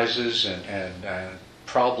exercises and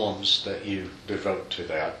problems that you devote to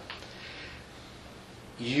that,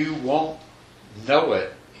 you won't know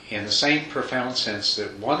it in the same profound sense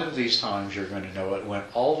that one of these times you're going to know it when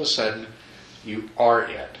all of a sudden you are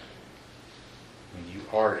it. When you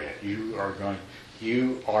are it,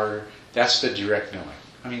 that's the direct knowing.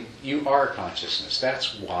 I mean, you are consciousness.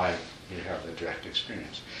 That's why you have the direct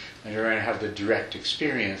experience. And you're going to have the direct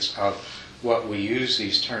experience of what we use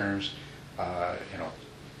these terms,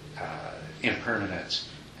 impermanence,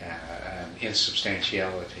 and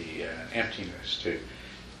insubstantiality, and emptiness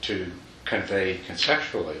to convey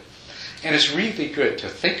conceptually. And it's really good to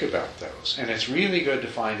think about those, and it's really good to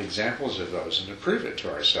find examples of those and to prove it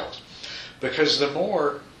to ourselves. Because the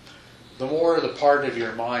more the part of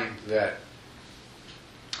your mind that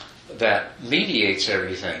mediates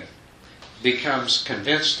everything becomes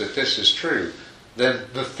convinced that this is true, then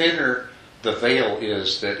the thinner the veil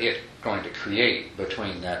is that it's going to create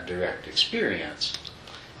between that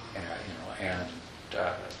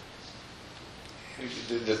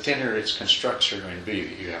the thinner its constructs are going to be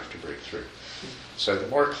that you have to break through. So the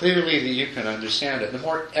more clearly that you can understand it, the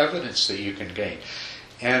more evidence that you can gain.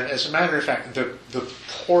 And as a matter of fact, the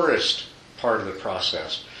poorest part of the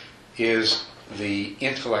process is the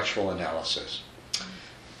intellectual analysis.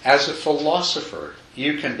 As a philosopher,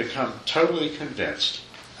 you can become totally convinced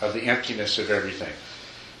of the emptiness of everything.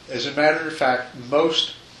 As a matter of fact,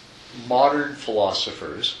 most modern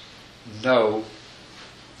philosophers know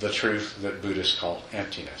the truth that Buddhists call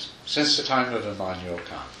emptiness, since the time of Immanuel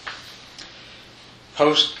Kant.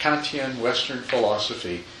 Post-Kantian Western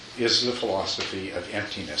philosophy is the philosophy of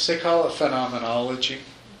emptiness. They call it phenomenology,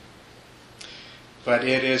 but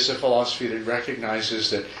it is a philosophy that recognizes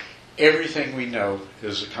that everything we know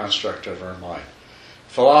is a construct of our mind.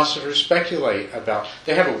 Philosophers speculate about,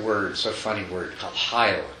 they have a word, it's a funny word, called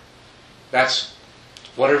Heil. That's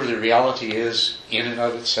whatever the reality is in and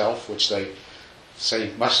of itself, which they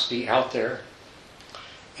say must be out there.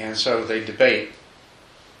 And so they debate,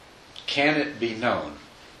 can it be known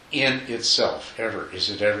in itself ever? Is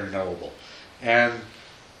it ever knowable? And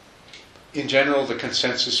in general, the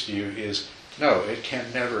consensus view is, no, it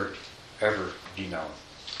can never, ever be known.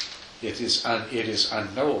 It is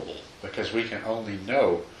unknowable, because we can only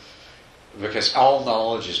know, because all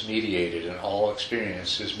knowledge is mediated and all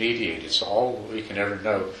experience is mediated. So all we can ever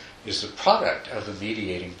know is the product of the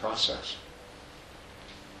mediating process.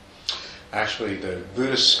 Actually, the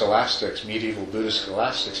Buddhist scholastics, medieval Buddhist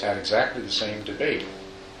scholastics, had exactly the same debate.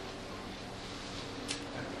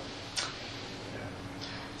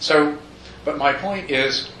 So, but my point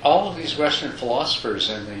is, all of these Western philosophers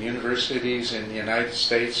in the universities in the United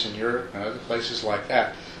States and Europe and other places like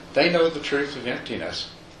that, they know the truth of emptiness.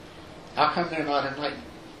 How come they're not enlightened?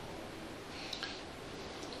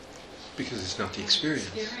 Because it's not the experience.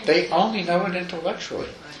 They only know it intellectually.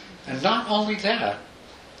 And not only that,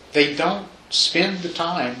 they don't spend the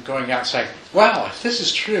time going out and saying, wow, if this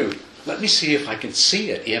is true, let me see if I can see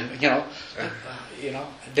it.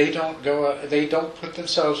 They don't put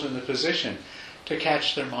themselves in the position to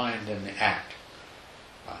catch their mind in the act.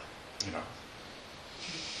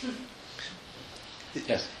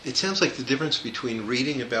 Yes. It sounds like the difference between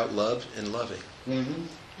reading about love and loving.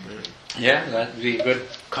 Mm-hmm. Right. Yeah, that would be a good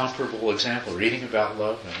comparable example. Reading about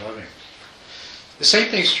love and loving. The same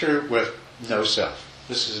thing's true with no self.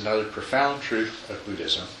 This is another profound truth of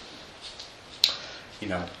Buddhism.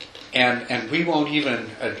 And we won't even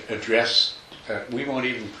address. We won't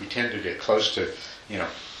even pretend to get close to,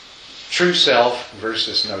 true self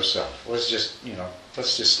versus no self. Let's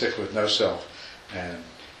just stick with no self, and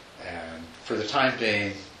for the time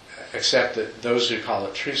being, accept that those who call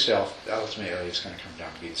it true self, ultimately it's going to come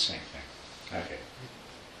down to be the same thing. Okay.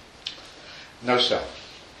 No self.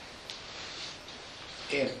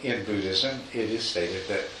 In Buddhism, it is stated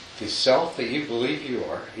that the self that you believe you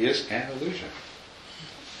are is an illusion.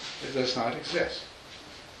 It does not exist.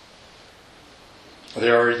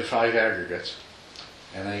 There are the five aggregates,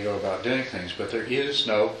 and they go about doing things, but there is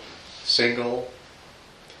no single,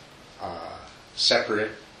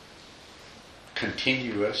 separate,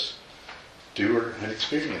 continuous doer and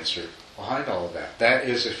experiencer behind all of that. That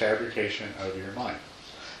is a fabrication of your mind.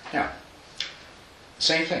 Now,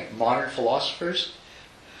 same thing. Modern philosophers,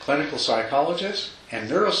 clinical psychologists, and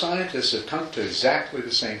neuroscientists have come to exactly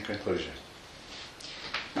the same conclusion.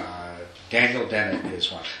 Daniel Dennett is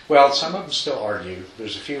one. Well, some of them still argue.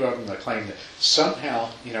 There's a few of them that claim that somehow,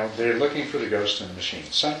 they're looking for the ghost in the machine.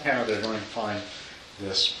 Somehow they're going to find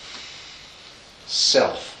this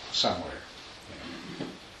self somewhere.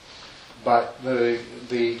 But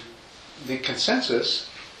the consensus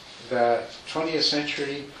that 20th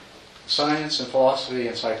century science and philosophy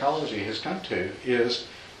and psychology has come to is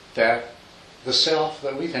that the self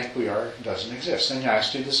that we think we are doesn't exist. And I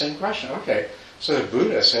asked you the same question. Okay, so the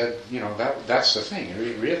Buddha said, that's the thing.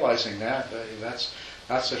 Realizing that's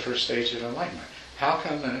the first stage of enlightenment. How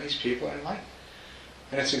come none of these people are enlightened?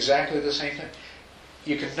 And it's exactly the same thing.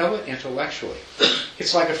 You can know it intellectually.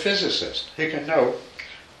 It's like a physicist who can know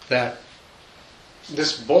that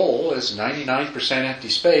this bowl is 99% empty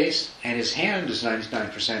space, and his hand is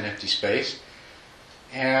 99% empty space,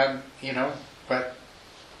 and, but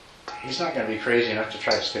he's not going to be crazy enough to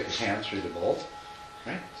try to stick his hand through the bowl,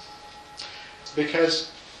 right? Because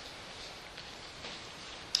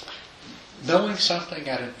knowing something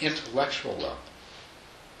at an intellectual level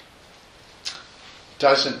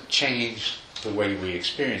doesn't change the way we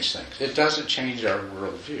experience things. It doesn't change our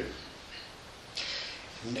worldview.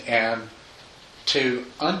 And to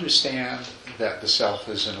understand that the self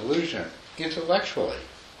is an illusion intellectually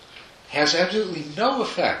has absolutely no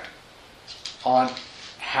effect on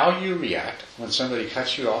how you react when somebody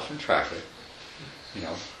cuts you off in traffic,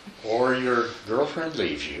 or your girlfriend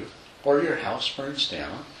leaves you, or your house burns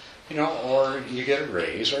down, or you get a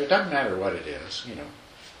raise, or it doesn't matter what it is,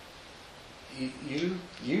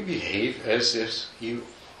 you behave as if you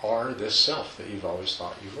are this self that you've always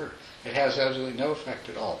thought you were. It has absolutely no effect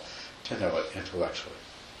at all to know it intellectually.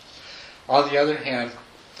 On the other hand,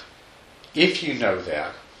 if you know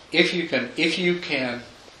that, if you can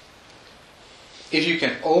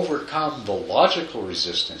overcome the logical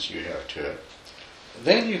resistance you have to it,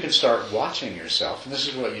 then you can start watching yourself. And this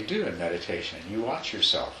is what you do in meditation. You watch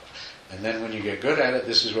yourself. And then when you get good at it,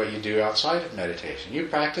 this is what you do outside of meditation. You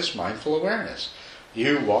practice mindful awareness.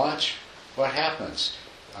 You watch what happens.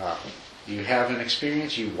 You have an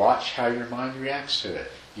experience, you watch how your mind reacts to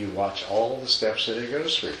it. You watch all the steps that it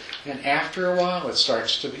goes through. And after a while, it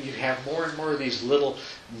starts to be, you have more and more of these little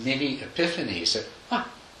mini epiphanies that,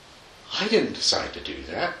 I didn't decide to do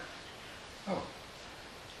that. Oh,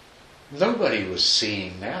 nobody was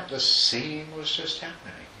seeing that. The seeing was just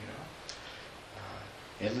happening,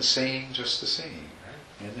 In the seeing, just the seeing,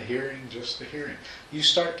 right? In the hearing, just the hearing. You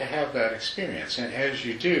start to have that experience, and as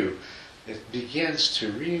you do, it begins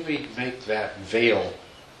to really make that veil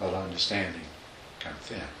of understanding come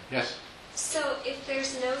thin. Yes? So if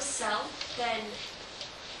there's no self, then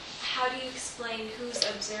how do you explain who's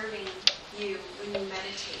observing you when you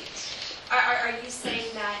meditate? Are you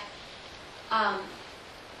saying that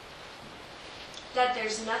that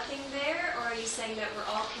there's nothing there, or are you saying that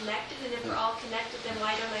we're all connected, and if we're all connected, then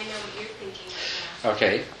why don't I know what you're thinking right now?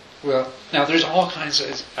 Okay. Well, now there's all kinds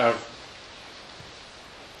of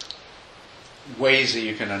ways that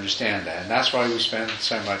you can understand that, and that's why we spend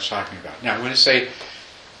so much talking about it. Now, I'm going to say,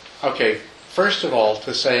 okay, first of all,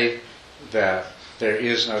 to say that there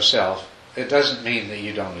is no self, it doesn't mean that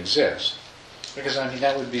you don't exist. Because,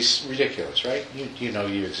 that would be ridiculous, right? You know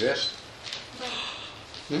you exist.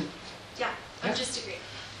 Right. Yeah, I'm just agreeing.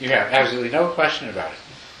 You have absolutely no question about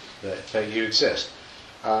it, that you exist.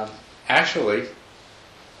 Actually,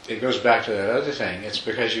 it goes back to that other thing. It's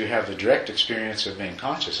because you have the direct experience of being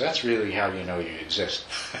conscious. That's really how you know you exist.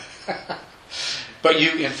 But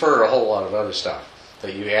you infer a whole lot of other stuff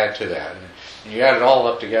that you add to that. And you add it all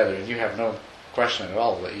up together, and you have no question at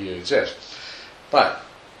all that you exist. But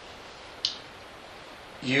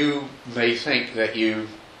you may think that you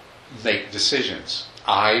make decisions.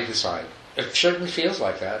 I decide. It certainly feels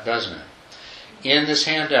like that, doesn't it? In this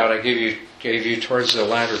handout I gave you towards the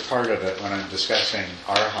latter part of it when I'm discussing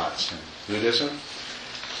arhats in Buddhism.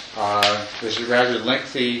 There's a rather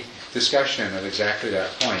lengthy discussion of exactly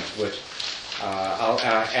that point, which I'll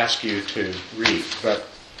ask you to read. But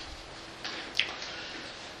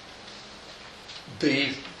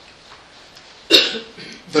the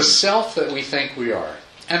self that we think we are,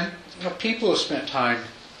 and people have spent time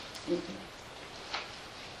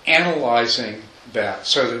analyzing that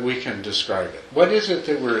so that we can describe it. What is it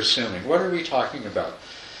that we're assuming? What are we talking about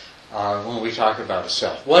when we talk about a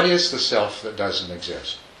self? What is the self that doesn't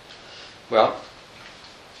exist? Well,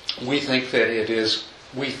 we think that it is,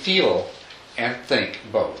 we feel and think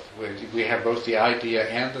both. We have both the idea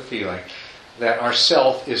and the feeling that our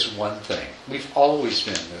self is one thing. We've always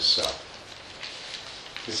been this self.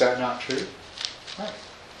 Is that not true? Right.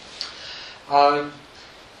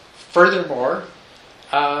 Furthermore,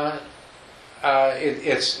 that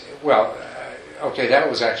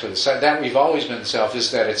was actually that we've always been the self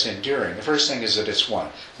is that it's enduring. The first thing is that it's one.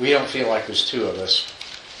 We don't feel like there's two of us,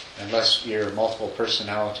 unless you're multiple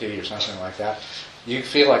personality or something like that. You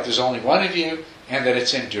feel like there's only one of you, and that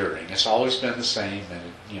it's enduring. It's always been the same,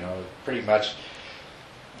 and pretty much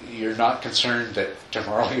you're not concerned that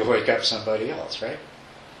tomorrow you'll wake up somebody else, right?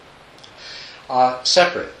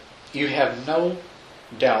 Separate. You have no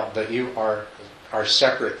doubt that you are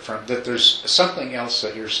separate from, that there's something else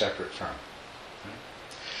that you're separate from.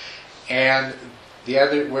 And the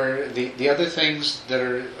other things that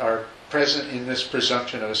are present in this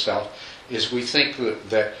presumption of a self is we think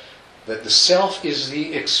that the self is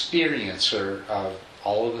the experiencer of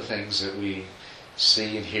all of the things that we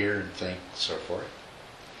see and hear and think and so forth.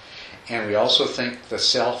 And we also think the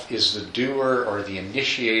self is the doer or the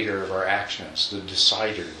initiator of our actions, the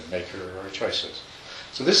decider, the maker of our choices.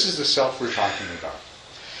 So this is the self we're talking about.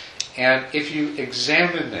 And if you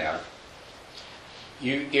examine that,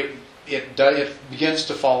 it begins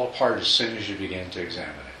to fall apart as soon as you begin to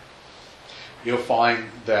examine it. You'll find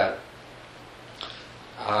that,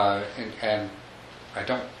 and I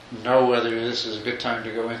don't know whether this is a good time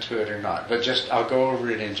to go into it or not, but I'll go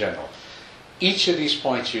over it in general. Each of these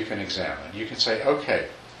points you can examine. You can say, okay,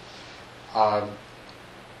 I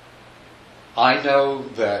know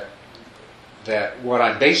that what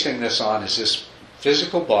I'm basing this on is this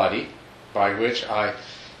physical body, by which I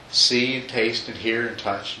see and taste and hear and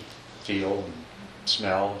touch and feel and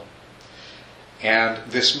smell. And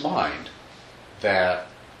this mind that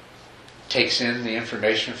takes in the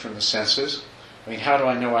information from the senses. I mean, how do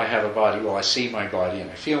I know I have a body? Well, I see my body and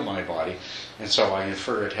I feel my body, and so I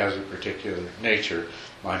infer it has a particular nature.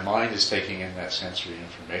 My mind is taking in that sensory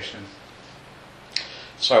information.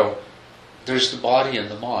 So there's the body and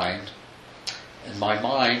the mind. And my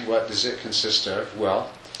mind, what does it consist of?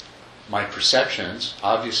 Well, my perceptions,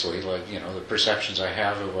 obviously, like, the perceptions I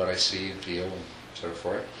have of what I see and feel and so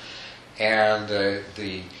forth. And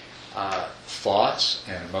the thoughts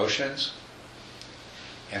and emotions.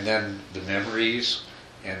 And then the memories,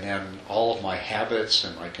 and then all of my habits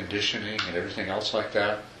and my conditioning and everything else like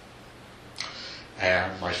that.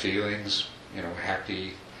 And my feelings,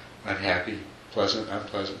 happy, unhappy, pleasant,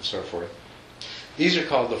 unpleasant, and so forth. These are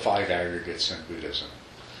called the 5 aggregates in Buddhism.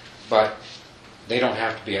 But they don't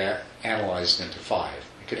have to be analyzed into 5.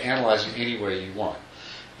 You can analyze them any way you want.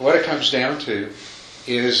 What it comes down to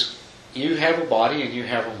is you have a body and you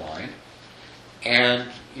have a mind, and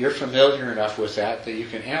you're familiar enough with that you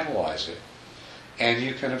can analyze it and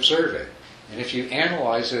you can observe it. And if you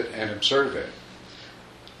analyze it and observe it,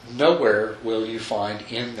 nowhere will you find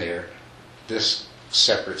in there this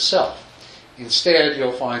separate self. Instead,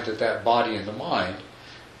 you'll find that body and the mind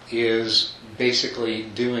is basically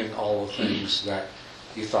doing all the things that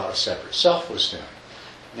you thought a separate self was doing.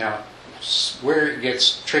 Now, where it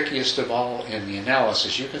gets trickiest of all in the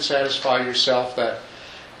analysis, you can satisfy yourself that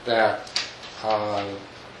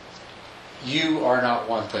you are not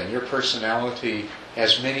one thing. Your personality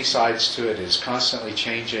has many sides to it. It is constantly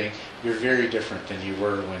changing. You're very different than you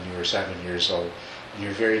were when you were 7 years old. And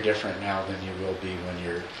you're very different now than you will be when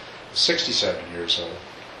you're 67 years old.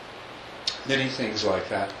 Many things like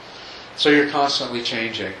that. So you're constantly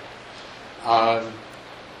changing.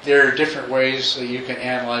 There are different ways that you can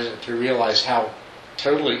analyze it to realize how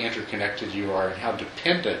totally interconnected you are and how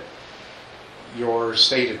dependent your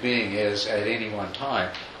state of being is at any one time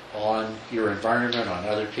on your environment, on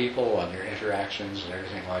other people, on your interactions and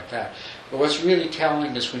everything like that. But what's really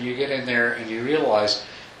telling is when you get in there and you realize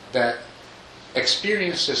that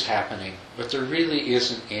experience is happening, but there really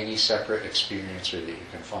isn't any separate experiencer that you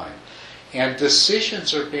can find. And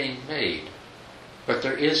decisions are being made, but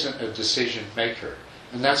there isn't a decision maker.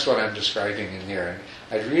 And that's what I'm describing in there. And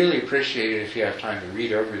I'd really appreciate it if you have time to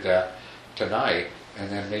read over that tonight, and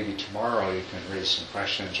then maybe tomorrow you can raise some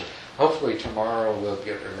questions, or hopefully tomorrow we'll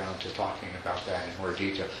get around to talking about that in more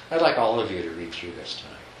detail. I'd like all of you to read through this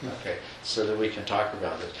tonight, okay, so that we can talk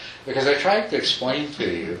about it. Because I tried to explain to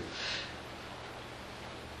you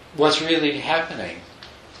what's really happening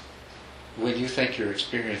when you think you're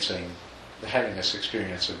having this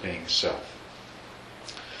experience of being self.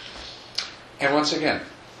 And once again,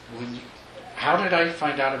 how did I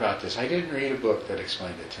find out about this? I didn't read a book that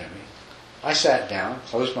explained it to me. I sat down,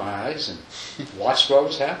 closed my eyes, and watched what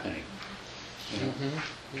was happening.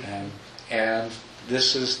 And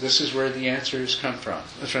this is where the answers come from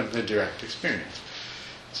the direct experience.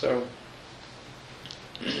 So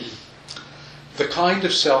the kind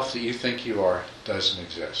of self that you think you are doesn't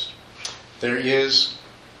exist. There is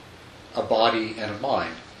a body and a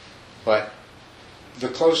mind, but the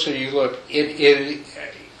closer you look, it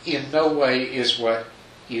in no way is what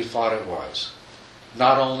you thought it was.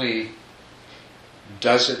 Not only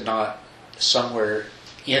does it not somewhere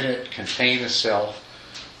in it contain a self,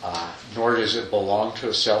 nor does it belong to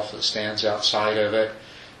a self that stands outside of it,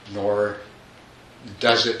 nor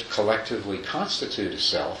does it collectively constitute a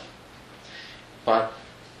self, but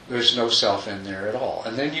there's no self in there at all.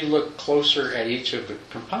 And then you look closer at each of the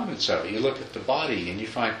components of it. You look at the body and you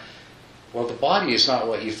find, well, the body is not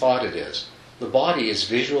what you thought it is. The body is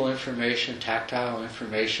visual information, tactile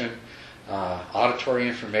information, auditory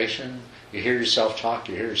information. You hear yourself talk,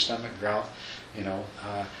 you hear your stomach growl,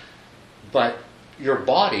 but your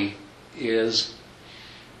body is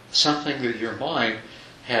something that your mind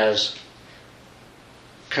has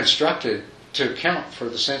constructed to account for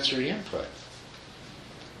the sensory input.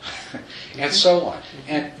 And so on.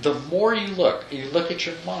 And the more you look at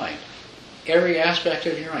your mind, every aspect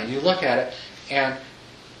of your mind, you look at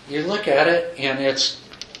it and it's,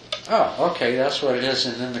 oh, okay, that's what it is.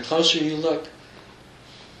 And then the closer you look,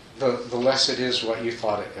 the less it is what you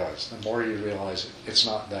thought it was. The more you realize it's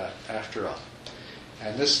not that after all.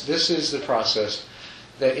 And this is the process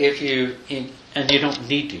that and you don't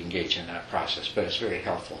need to engage in that process, but it's very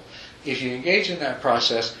helpful. If you engage in that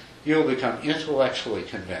process, you'll become intellectually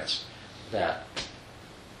convinced that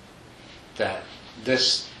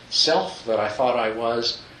this self that I thought I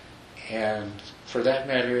was, and for that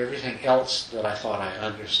matter, everything else that I thought I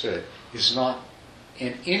understood, is not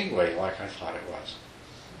in any way like I thought it was.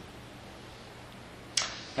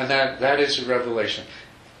 And that is a revelation.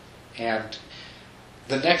 And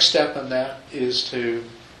the next step in that is to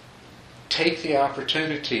take the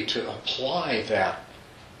opportunity to apply that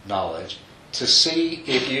knowledge to see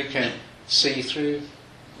if you can see through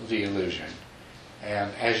the illusion.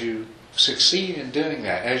 And as you succeed in doing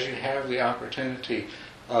that, as you have the opportunity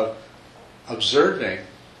of observing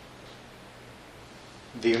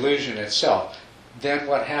the illusion itself, then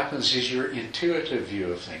what happens is your intuitive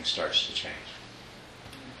view of things starts to change.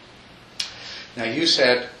 Now you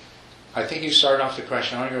said, I think you started off the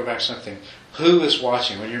question, I want to go back to something, who is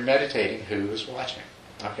watching? When you're meditating, who is watching?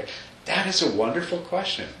 Okay, that is a wonderful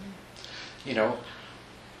question. You know,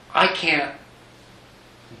 I can't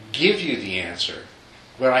give you the answer,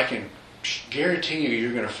 but I can guarantee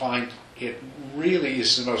you're going to find it really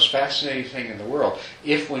is the most fascinating thing in the world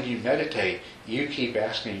if when you meditate, you keep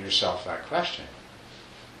asking yourself that question.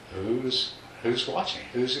 Who's watching?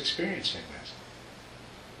 Who's experiencing this?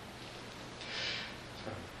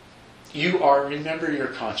 Remember you're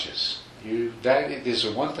conscious. That is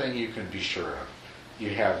the one thing you can be sure of. You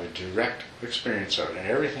have a direct experience of it, and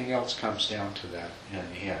everything else comes down to that in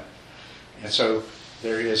the end. And so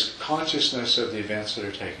there is consciousness of the events that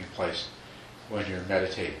are taking place when you're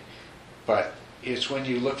meditating. But it's when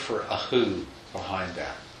you look for a who behind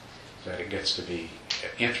that it gets to be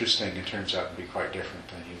interesting and turns out to be quite different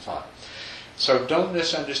than you thought. So don't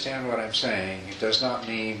misunderstand what I'm saying. It does not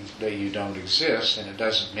mean that you don't exist, and it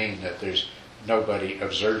doesn't mean that there's nobody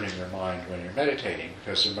observing your mind when you're meditating,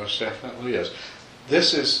 because there most definitely is.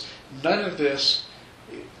 None of this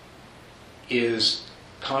is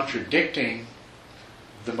contradicting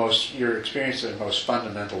your experience at the most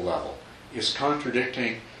fundamental level. It's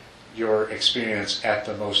contradicting your experience at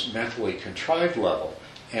the most mentally contrived level,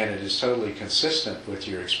 and it is totally consistent with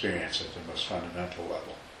your experience at the most fundamental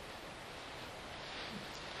level.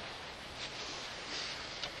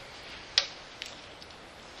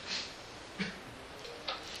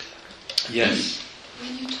 Yes?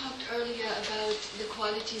 When you talked earlier about the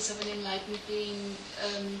qualities of an enlightened being,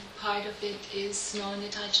 part of it is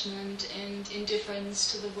non-attachment and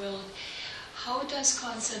indifference to the world. How does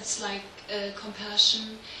concepts like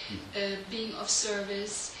compassion, being of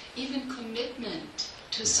service, even commitment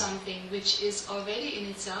to something which is already in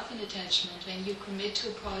itself an attachment, when you commit to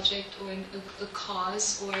a project or a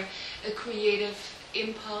cause or a creative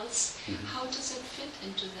impulse, how does it fit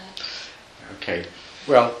into that? Okay.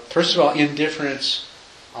 Well, first of all, indifference,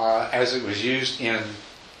 as it was used and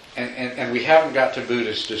we haven't got to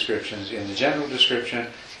Buddhist descriptions. In the general description,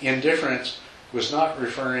 indifference was not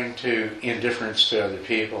referring to indifference to other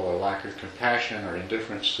people or lack of compassion or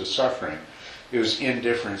indifference to suffering. It was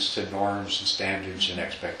indifference to norms and standards and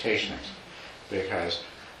expectations. Because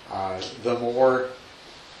the more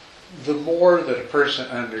that a person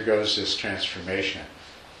undergoes this transformation,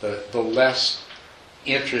 the less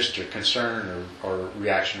interest or concern or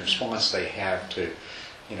reaction or response they have to,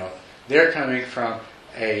 they're coming from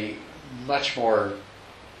a much more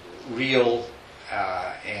real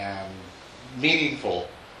and meaningful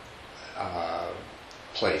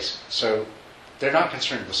place. So they're not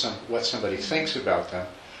concerned with what somebody thinks about them,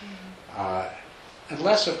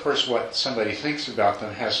 unless, of course, what somebody thinks about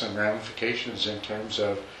them has some ramifications in terms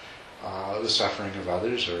of the suffering of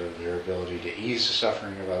others or their ability to ease the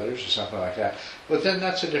suffering of others or something like that. But then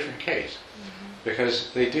that's a different case,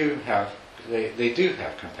 because they do have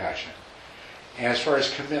compassion. And as far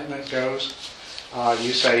as commitment goes,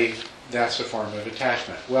 you say that's a form of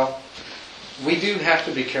attachment. Well, we do have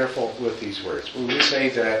to be careful with these words. When we say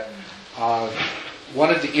that one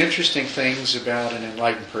of the interesting things about an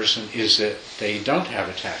enlightened person is that they don't have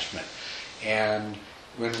attachment. And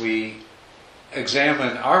when we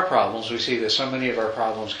examine our problems, we see that so many of our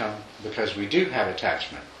problems come because we do have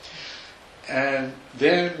attachment. And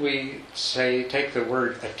then we take the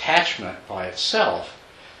word attachment by itself,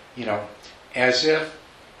 as if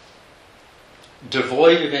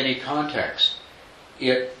devoid of any context,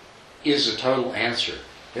 it is a total answer.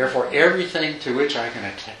 Therefore, everything to which I can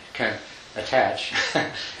attach,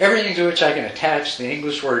 everything to which I can attach, the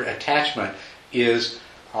English word attachment, is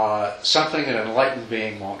something that an enlightened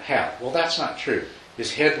being won't have. Well, that's not true.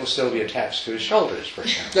 His head will still be attached to his shoulders, for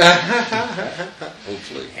example.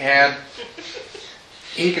 Hopefully. And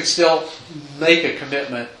he can still make a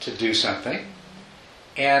commitment to do something.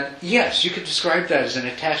 And yes, you could describe that as an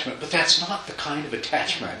attachment, but that's not the kind of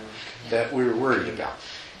attachment that we're worried about.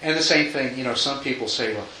 And the same thing, some people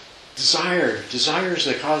say, well, desire is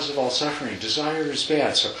the cause of all suffering. Desire is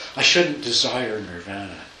bad, so I shouldn't desire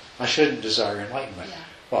nirvana. I shouldn't desire enlightenment. Yeah.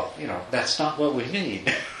 Well, that's not what we mean.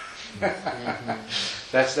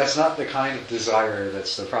 That's not the kind of desire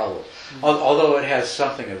that's the problem. Although it has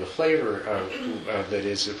something of the flavor of that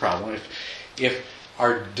is the problem. If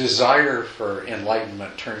our desire for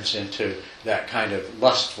enlightenment turns into that kind of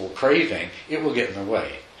lustful craving, it will get in the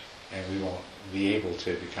way, and we won't be able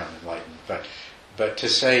to become enlightened. But to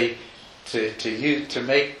say to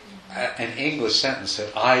make an English sentence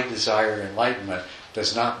that I desire enlightenment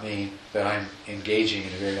does not mean that I'm engaging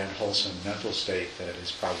in a very unwholesome mental state that is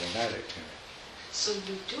problematic to me. So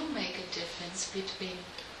you do make a difference between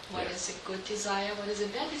what is a good desire, what is a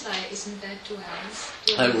bad desire. Isn't that two ends?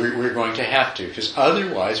 We're going to have to, because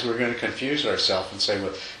otherwise we're going to confuse ourselves and say,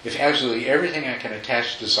 well, if absolutely everything I can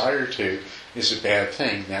attach desire to is a bad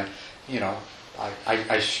thing, then,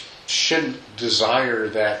 I shouldn't desire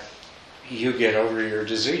that you get over your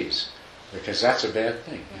disease, because that's a bad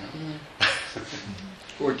thing.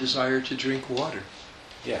 Or desire to drink water.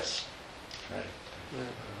 Yes, right.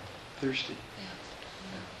 Thirsty.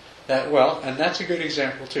 And that's a good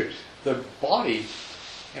example too. The body,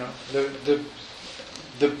 the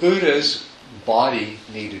Buddha's body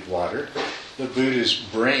needed water. The Buddha's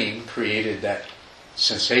brain created that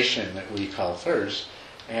sensation that we call thirst.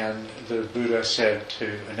 And the Buddha said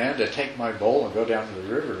to Ananda, "Take my bowl and go down to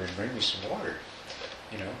the river and bring me some water."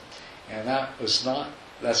 And that's not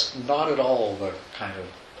at all the kind of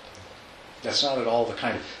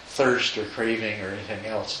thirst or craving or anything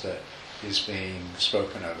else that is being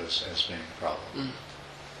spoken of as being a problem.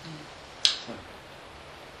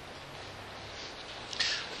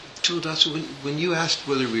 Culadasa, when you asked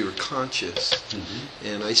whether we were conscious,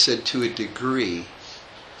 and I said to a degree,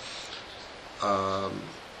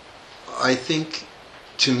 I think,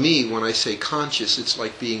 to me, when I say conscious, it's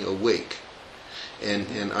like being awake.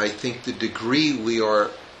 And I think the degree we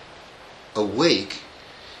are awake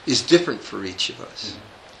is different for each of us.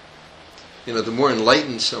 The more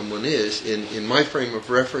enlightened someone is, in my frame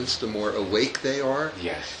of reference, the more awake they are,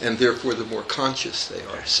 and therefore the more conscious they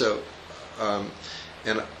are. So,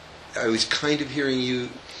 and I was kind of hearing you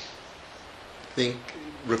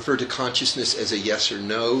refer to consciousness as a yes or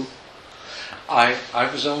no. I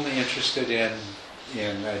was only interested in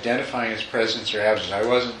identifying its presence or absence. I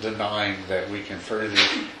wasn't denying that we can further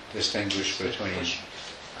distinguish between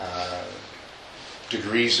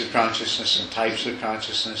degrees of consciousness and types of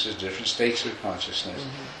consciousness, different states of consciousness.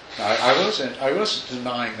 I wasn't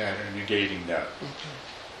denying that or negating that.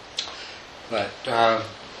 But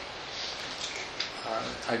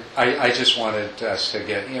I just wanted us to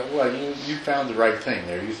get, you found the right thing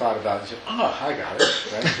there. You thought about it and said, "Oh, I got it."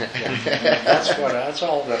 Right? That's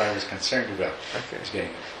all that I was concerned about. Okay.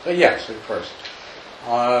 But yes, of course.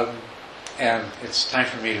 And it's time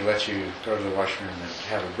for me to let you go to the washroom and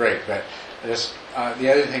have a break. But the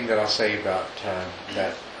other thing that I'll say about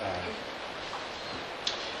that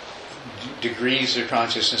degrees of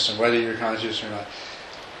consciousness and whether you're conscious or not.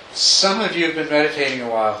 Some of you have been meditating a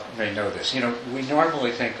while may know this. We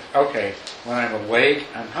normally think, okay, when I'm awake,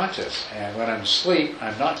 I'm conscious, and when I'm asleep,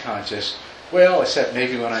 I'm not conscious. Well, except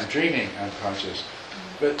maybe when I'm dreaming, I'm conscious.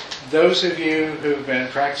 But those of you who've been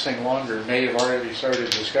practicing longer may have already started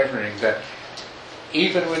discovering that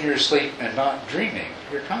even when you're asleep and not dreaming,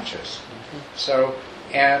 you're conscious. So,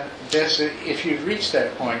 and this, if you've reached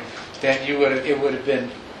that point, then it would have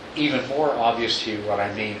been even more obvious to you what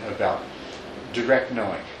I mean about direct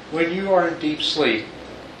knowing. When you are in deep sleep,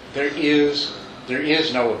 there is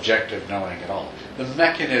no objective knowing at all. The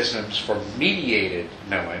mechanisms for mediated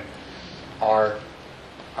knowing are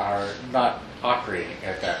not operating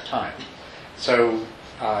at that time. So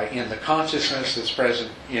in the consciousness that's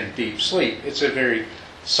present in deep sleep, it's a very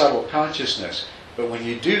subtle consciousness. But when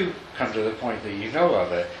you do come to the point that you know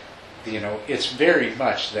of it, it's very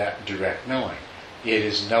much that direct knowing. It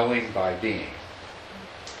is knowing by being.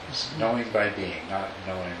 It's knowing by being, not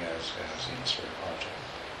knowing as in sort of object.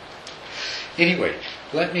 Anyway,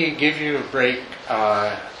 let me give you a break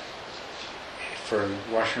for the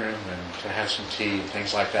washroom and to have some tea and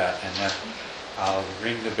things like that, and then I'll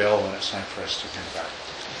ring the bell when it's time for us to come back.